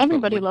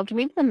 Everybody loved him.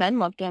 Even the men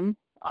loved him.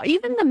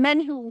 Even the men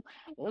who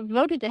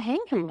voted to hang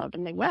him loved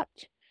him. They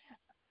wept.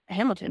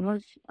 Hamilton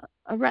was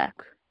a wreck.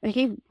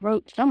 He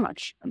wrote so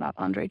much about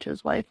Andre to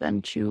his wife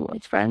and to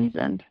his friends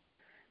and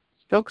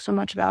spoke so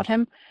much about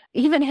him.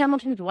 Even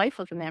Hamilton's wife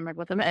was enamored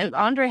with him.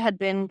 Andre had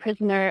been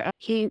prisoner.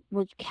 He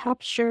was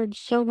captured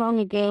so long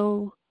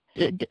ago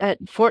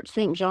at Fort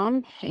St.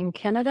 John in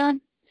Canada.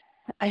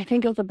 I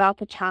think it was about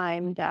the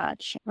time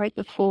that right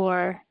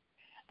before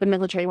the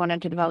military went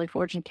into the Valley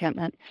Forge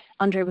encampment,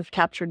 Andre was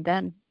captured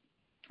then.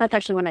 That's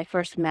actually when I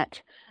first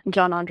met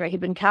John Andre. He'd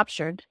been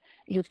captured.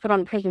 He was put on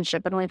a prison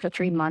ship, but only for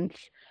 3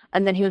 months.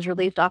 And then he was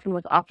released often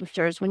with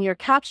officers. When you're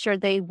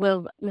captured, this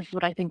is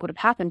what I think would have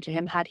happened to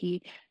him had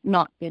he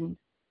not been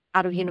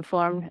out of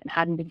uniform and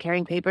hadn't been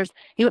carrying papers.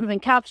 He would have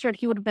been captured.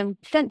 He would have been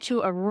sent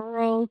to a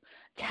rural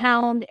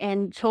town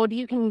and told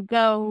you can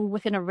go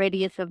within a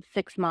radius of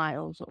 6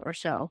 miles or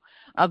so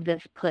of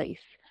this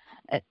place.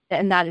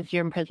 And that is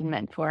your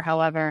imprisonment for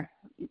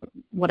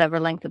whatever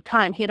length of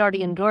time. He had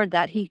already endured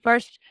that. He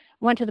first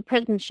went to the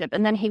prison ship,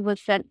 and then he was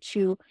sent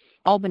to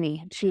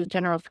Albany to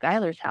General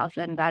Schuyler's house,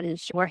 and that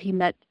is where he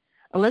met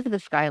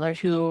Elizabeth Schuyler,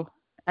 who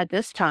at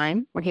this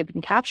time, when he had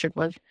been captured,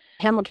 was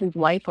Hamilton's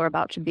wife or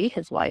about to be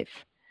his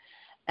wife.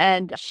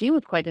 And she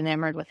was quite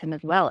enamored with him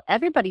as well.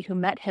 Everybody who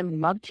met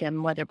him loved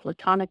him, whether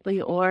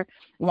platonically or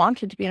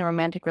wanted to be in a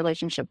romantic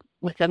relationship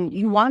with him.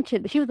 He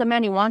was the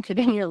man you wanted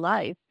in your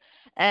life.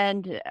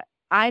 And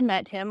I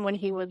met him when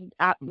he was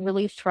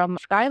released from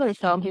Schuyler's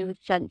home. He was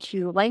sent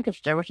to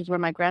Lancaster, which is where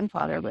my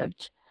grandfather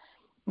lived.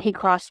 He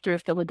crossed through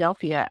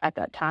Philadelphia at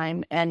that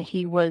time, and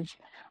he was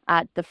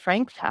at the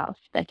Franks' house,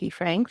 Becky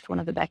Franks, one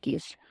of the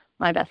Beckys,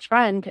 my best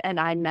friend, and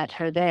I met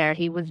her there.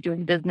 He was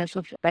doing business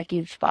with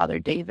Becky's father,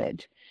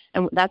 David,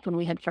 and that's when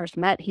we had first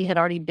met. He had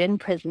already been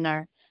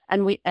prisoner,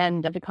 and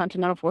the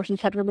Continental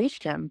Forces had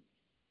released him.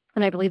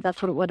 And I believe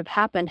that's what would have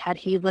happened had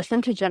he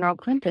listened to General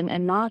Clinton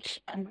and not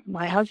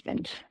my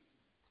husband.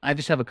 I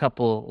just have a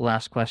couple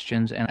last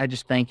questions, and I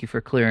just thank you for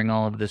clearing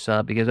all of this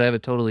up, because I have a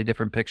totally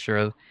different picture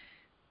of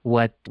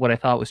what I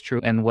thought was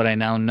true and what I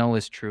now know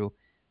is true.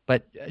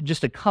 But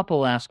just a couple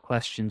last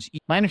questions.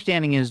 My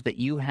understanding is that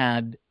you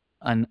had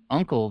an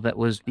uncle that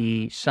was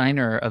the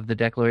signer of the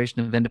Declaration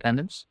of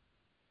Independence?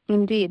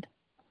 Indeed.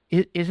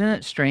 Isn't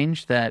it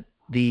strange that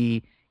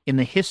in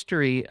the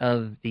history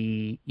of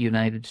the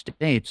United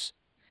States,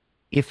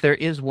 if there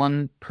is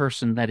one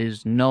person that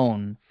is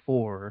known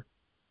for,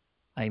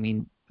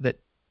 that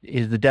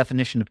is the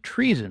definition of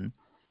treason,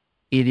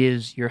 it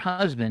is your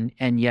husband,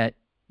 and yet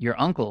your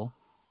uncle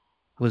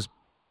was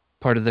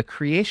part of the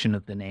creation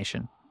of the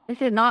nation.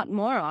 Is it not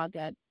more odd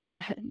that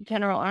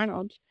General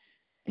Arnold,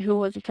 who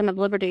was a son of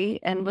liberty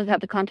and was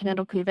at the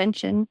Continental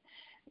Convention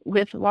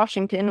with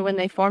Washington when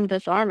they formed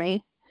this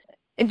army,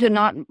 is it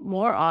not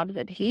more odd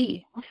that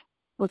he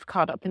was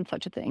caught up in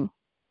such a thing?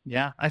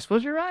 Yeah, I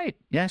suppose you're right.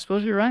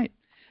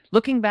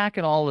 Looking back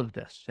at all of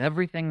this,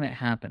 everything that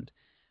happened,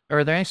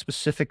 are there any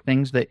specific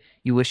things that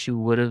you wish you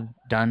would have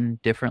done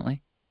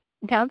differently?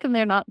 How can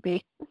there not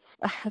be?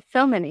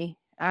 So many.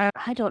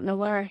 I don't know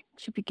where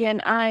to begin.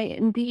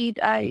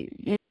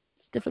 It's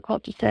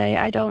difficult to say.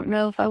 I don't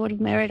know if I would have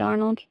married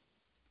Arnold.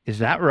 Is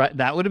that right?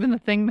 That would have been the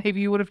thing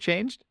maybe you would have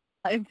changed?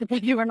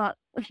 If you were not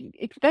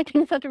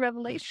expecting such a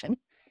revelation.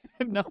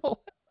 No.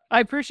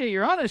 I appreciate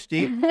your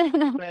honesty,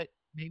 but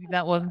maybe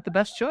that wasn't the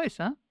best choice,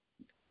 huh?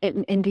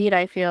 Indeed,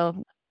 I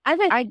feel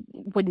I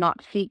would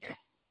not seek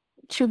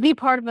to be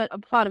part of a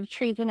plot of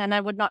treason, and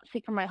I would not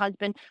seek for my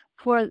husband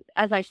for,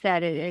 as I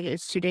said,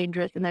 it's too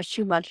dangerous and there's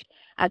too much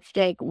at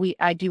stake.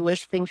 I do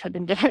wish things had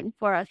been different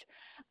for us.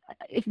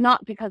 It's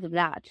not because of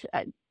that.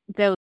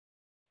 Though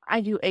I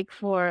do ache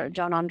for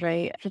John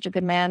Andre, such a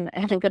good man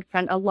and a good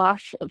friend, a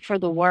loss for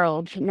the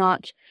world,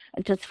 not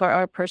just for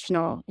our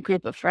personal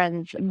group of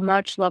friends,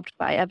 much loved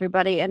by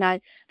everybody.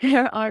 And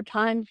there are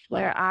times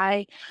where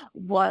I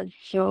was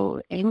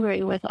so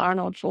angry with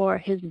Arnold for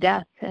his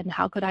death, and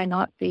how could I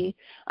not be?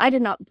 I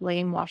did not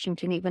blame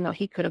Washington, even though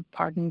he could have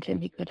pardoned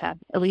him. He could have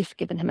at least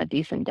given him a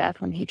decent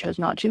death when he chose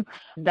not to.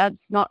 That's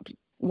not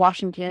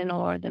Washington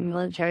or the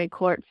military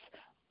court's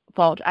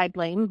fault. I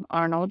blame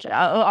Arnold.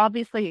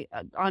 Obviously,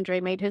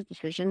 Andre made his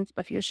decisions,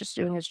 but he was just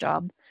doing his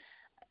job.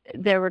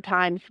 There were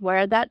times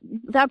where that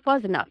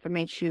was enough for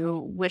me to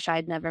wish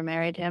I'd never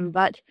married him.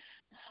 But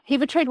he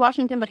betrayed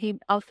Washington, but he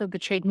also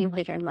betrayed me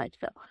later in life.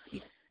 So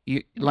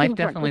Life weren't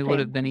the definitely would same.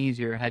 have been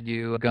easier had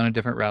you gone a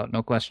different route.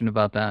 No question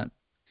about that.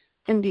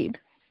 Indeed.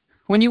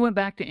 When you went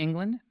back to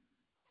England,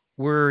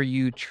 were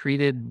you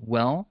treated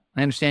well?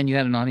 I understand you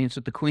had an audience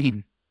with the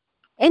Queen.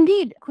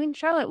 Indeed. Queen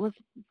Charlotte was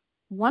a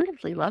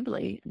wonderfully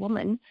lovely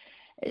woman.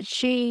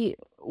 She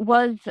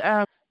was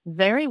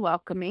very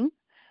welcoming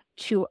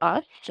to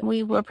us.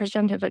 We were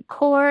presented at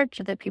court,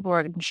 so that people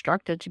were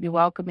instructed to be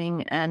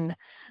welcoming and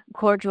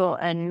cordial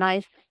and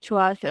nice to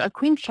us.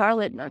 Queen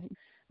Charlotte,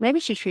 maybe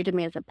she treated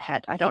me as a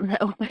pet. I don't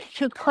know.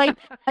 She was quite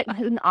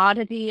an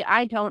oddity.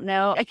 I don't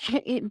know.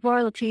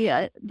 Royalty,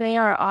 they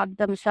are odd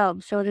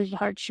themselves, so it is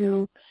hard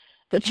to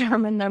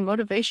determine their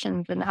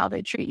motivations and how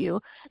they treat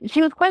you.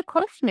 She was quite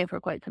close to me for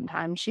quite some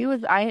time. She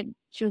was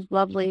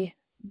lovely.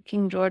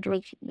 King George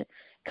was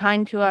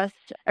kind to us.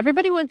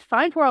 Everybody was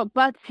fine for it,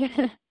 but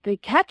the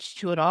catch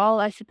to it all,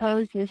 I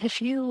suppose, is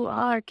if you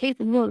are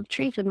capable of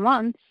treason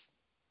once,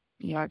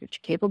 you are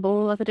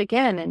capable of it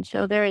again. And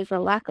so there is a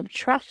lack of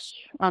trust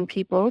on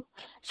people.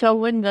 So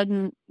when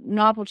the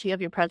novelty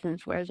of your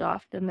presence wears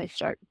off, then they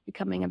start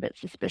becoming a bit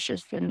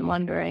suspicious and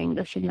wondering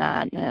this and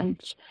that,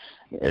 and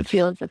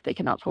feel as if they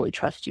cannot fully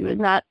trust you.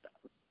 And that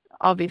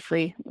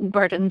obviously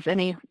burdens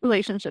any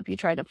relationship you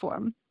try to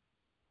form.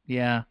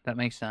 Yeah, that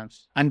makes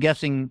sense. I'm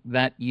guessing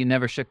that you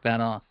never shook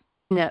that off.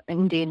 No,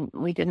 indeed,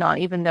 we did not.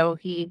 Even though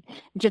he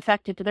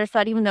defected to their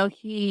side, even though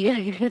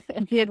he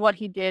did what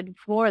he did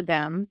for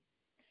them,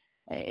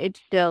 it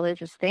still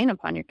is a stain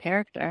upon your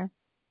character.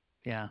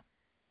 Yeah.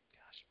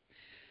 Gosh.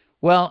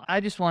 Well,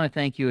 I just want to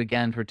thank you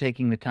again for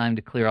taking the time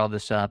to clear all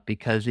this up,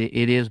 because it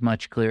is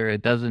much clearer.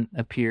 It doesn't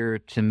appear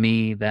to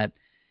me that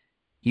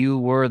you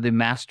were the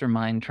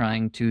mastermind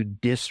trying to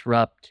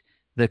disrupt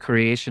the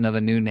creation of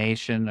a new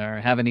nation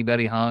or have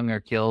anybody hung or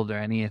killed or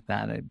any of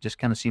that. It just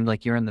kind of seemed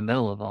like you're in the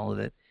middle of all of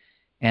it.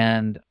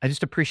 And I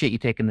just appreciate you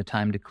taking the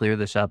time to clear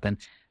this up. And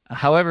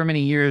however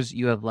many years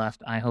you have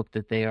left, I hope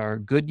that they are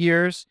good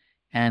years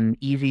and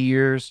easy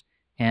years,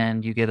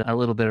 and you get a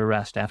little bit of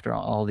rest after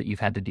all that you've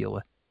had to deal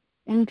with.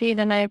 Indeed,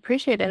 and I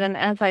appreciate it. And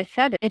as I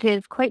said, it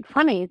is quite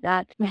funny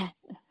that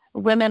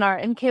women are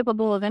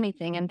incapable of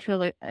anything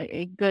until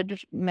a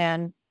good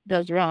man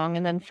does wrong,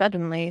 and then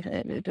suddenly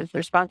it is the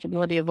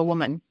responsibility of a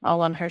woman all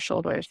on her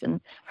shoulders,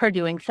 and her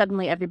doing.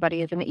 Suddenly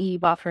everybody is an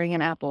Eve offering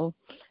an apple.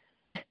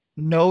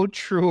 No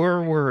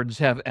truer words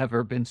have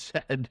ever been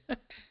said.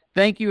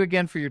 Thank you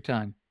again for your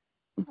time.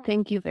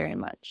 Thank you very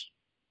much.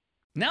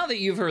 Now that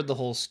you've heard the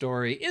whole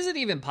story, is it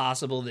even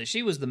possible that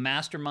she was the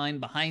mastermind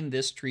behind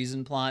this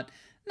treason plot?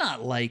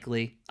 Not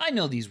likely. I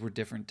know these were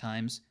different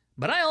times.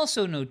 But I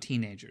also know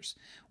teenagers.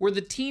 Were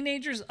the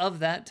teenagers of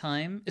that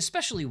time,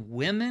 especially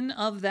women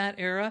of that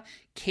era,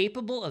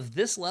 capable of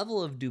this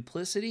level of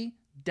duplicity?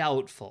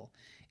 Doubtful.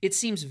 It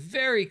seems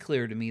very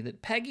clear to me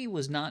that Peggy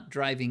was not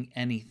driving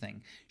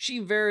anything. She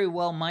very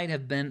well might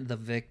have been the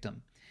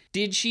victim.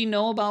 Did she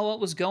know about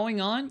what was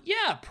going on?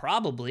 Yeah,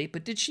 probably.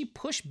 But did she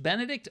push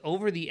Benedict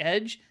over the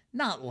edge?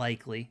 Not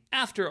likely.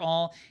 After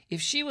all,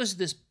 if she was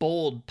this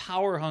bold,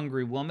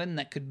 power-hungry woman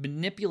that could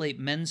manipulate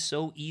men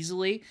so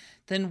easily,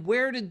 then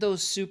where did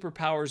those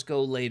superpowers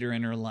go later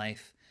in her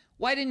life?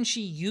 Why didn't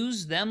she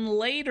use them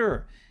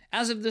later?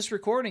 As of this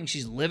recording,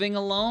 she's living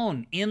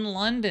alone in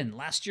London.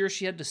 Last year,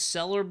 she had to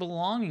sell her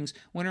belongings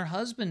when her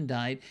husband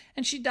died,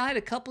 and she died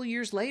a couple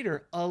years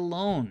later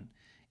alone.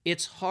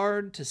 It's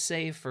hard to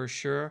say for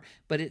sure,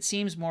 but it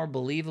seems more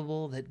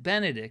believable that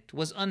Benedict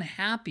was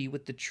unhappy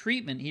with the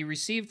treatment he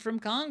received from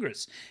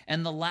Congress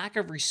and the lack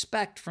of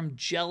respect from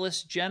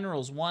jealous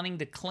generals wanting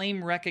to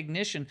claim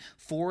recognition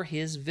for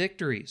his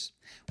victories.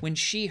 When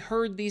she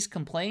heard these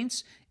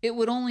complaints, it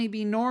would only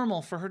be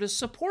normal for her to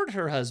support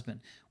her husband,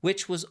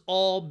 which was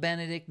all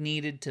Benedict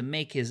needed to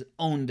make his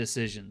own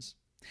decisions.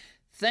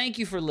 Thank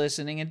you for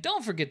listening, and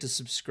don't forget to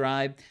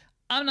subscribe.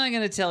 I'm not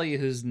going to tell you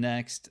who's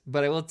next,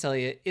 but I will tell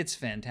you it's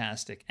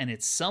fantastic, and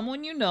it's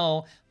someone you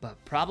know,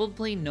 but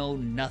probably know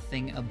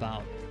nothing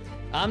about.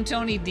 I'm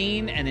Tony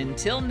Dean, and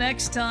until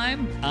next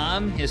time,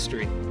 I'm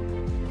History.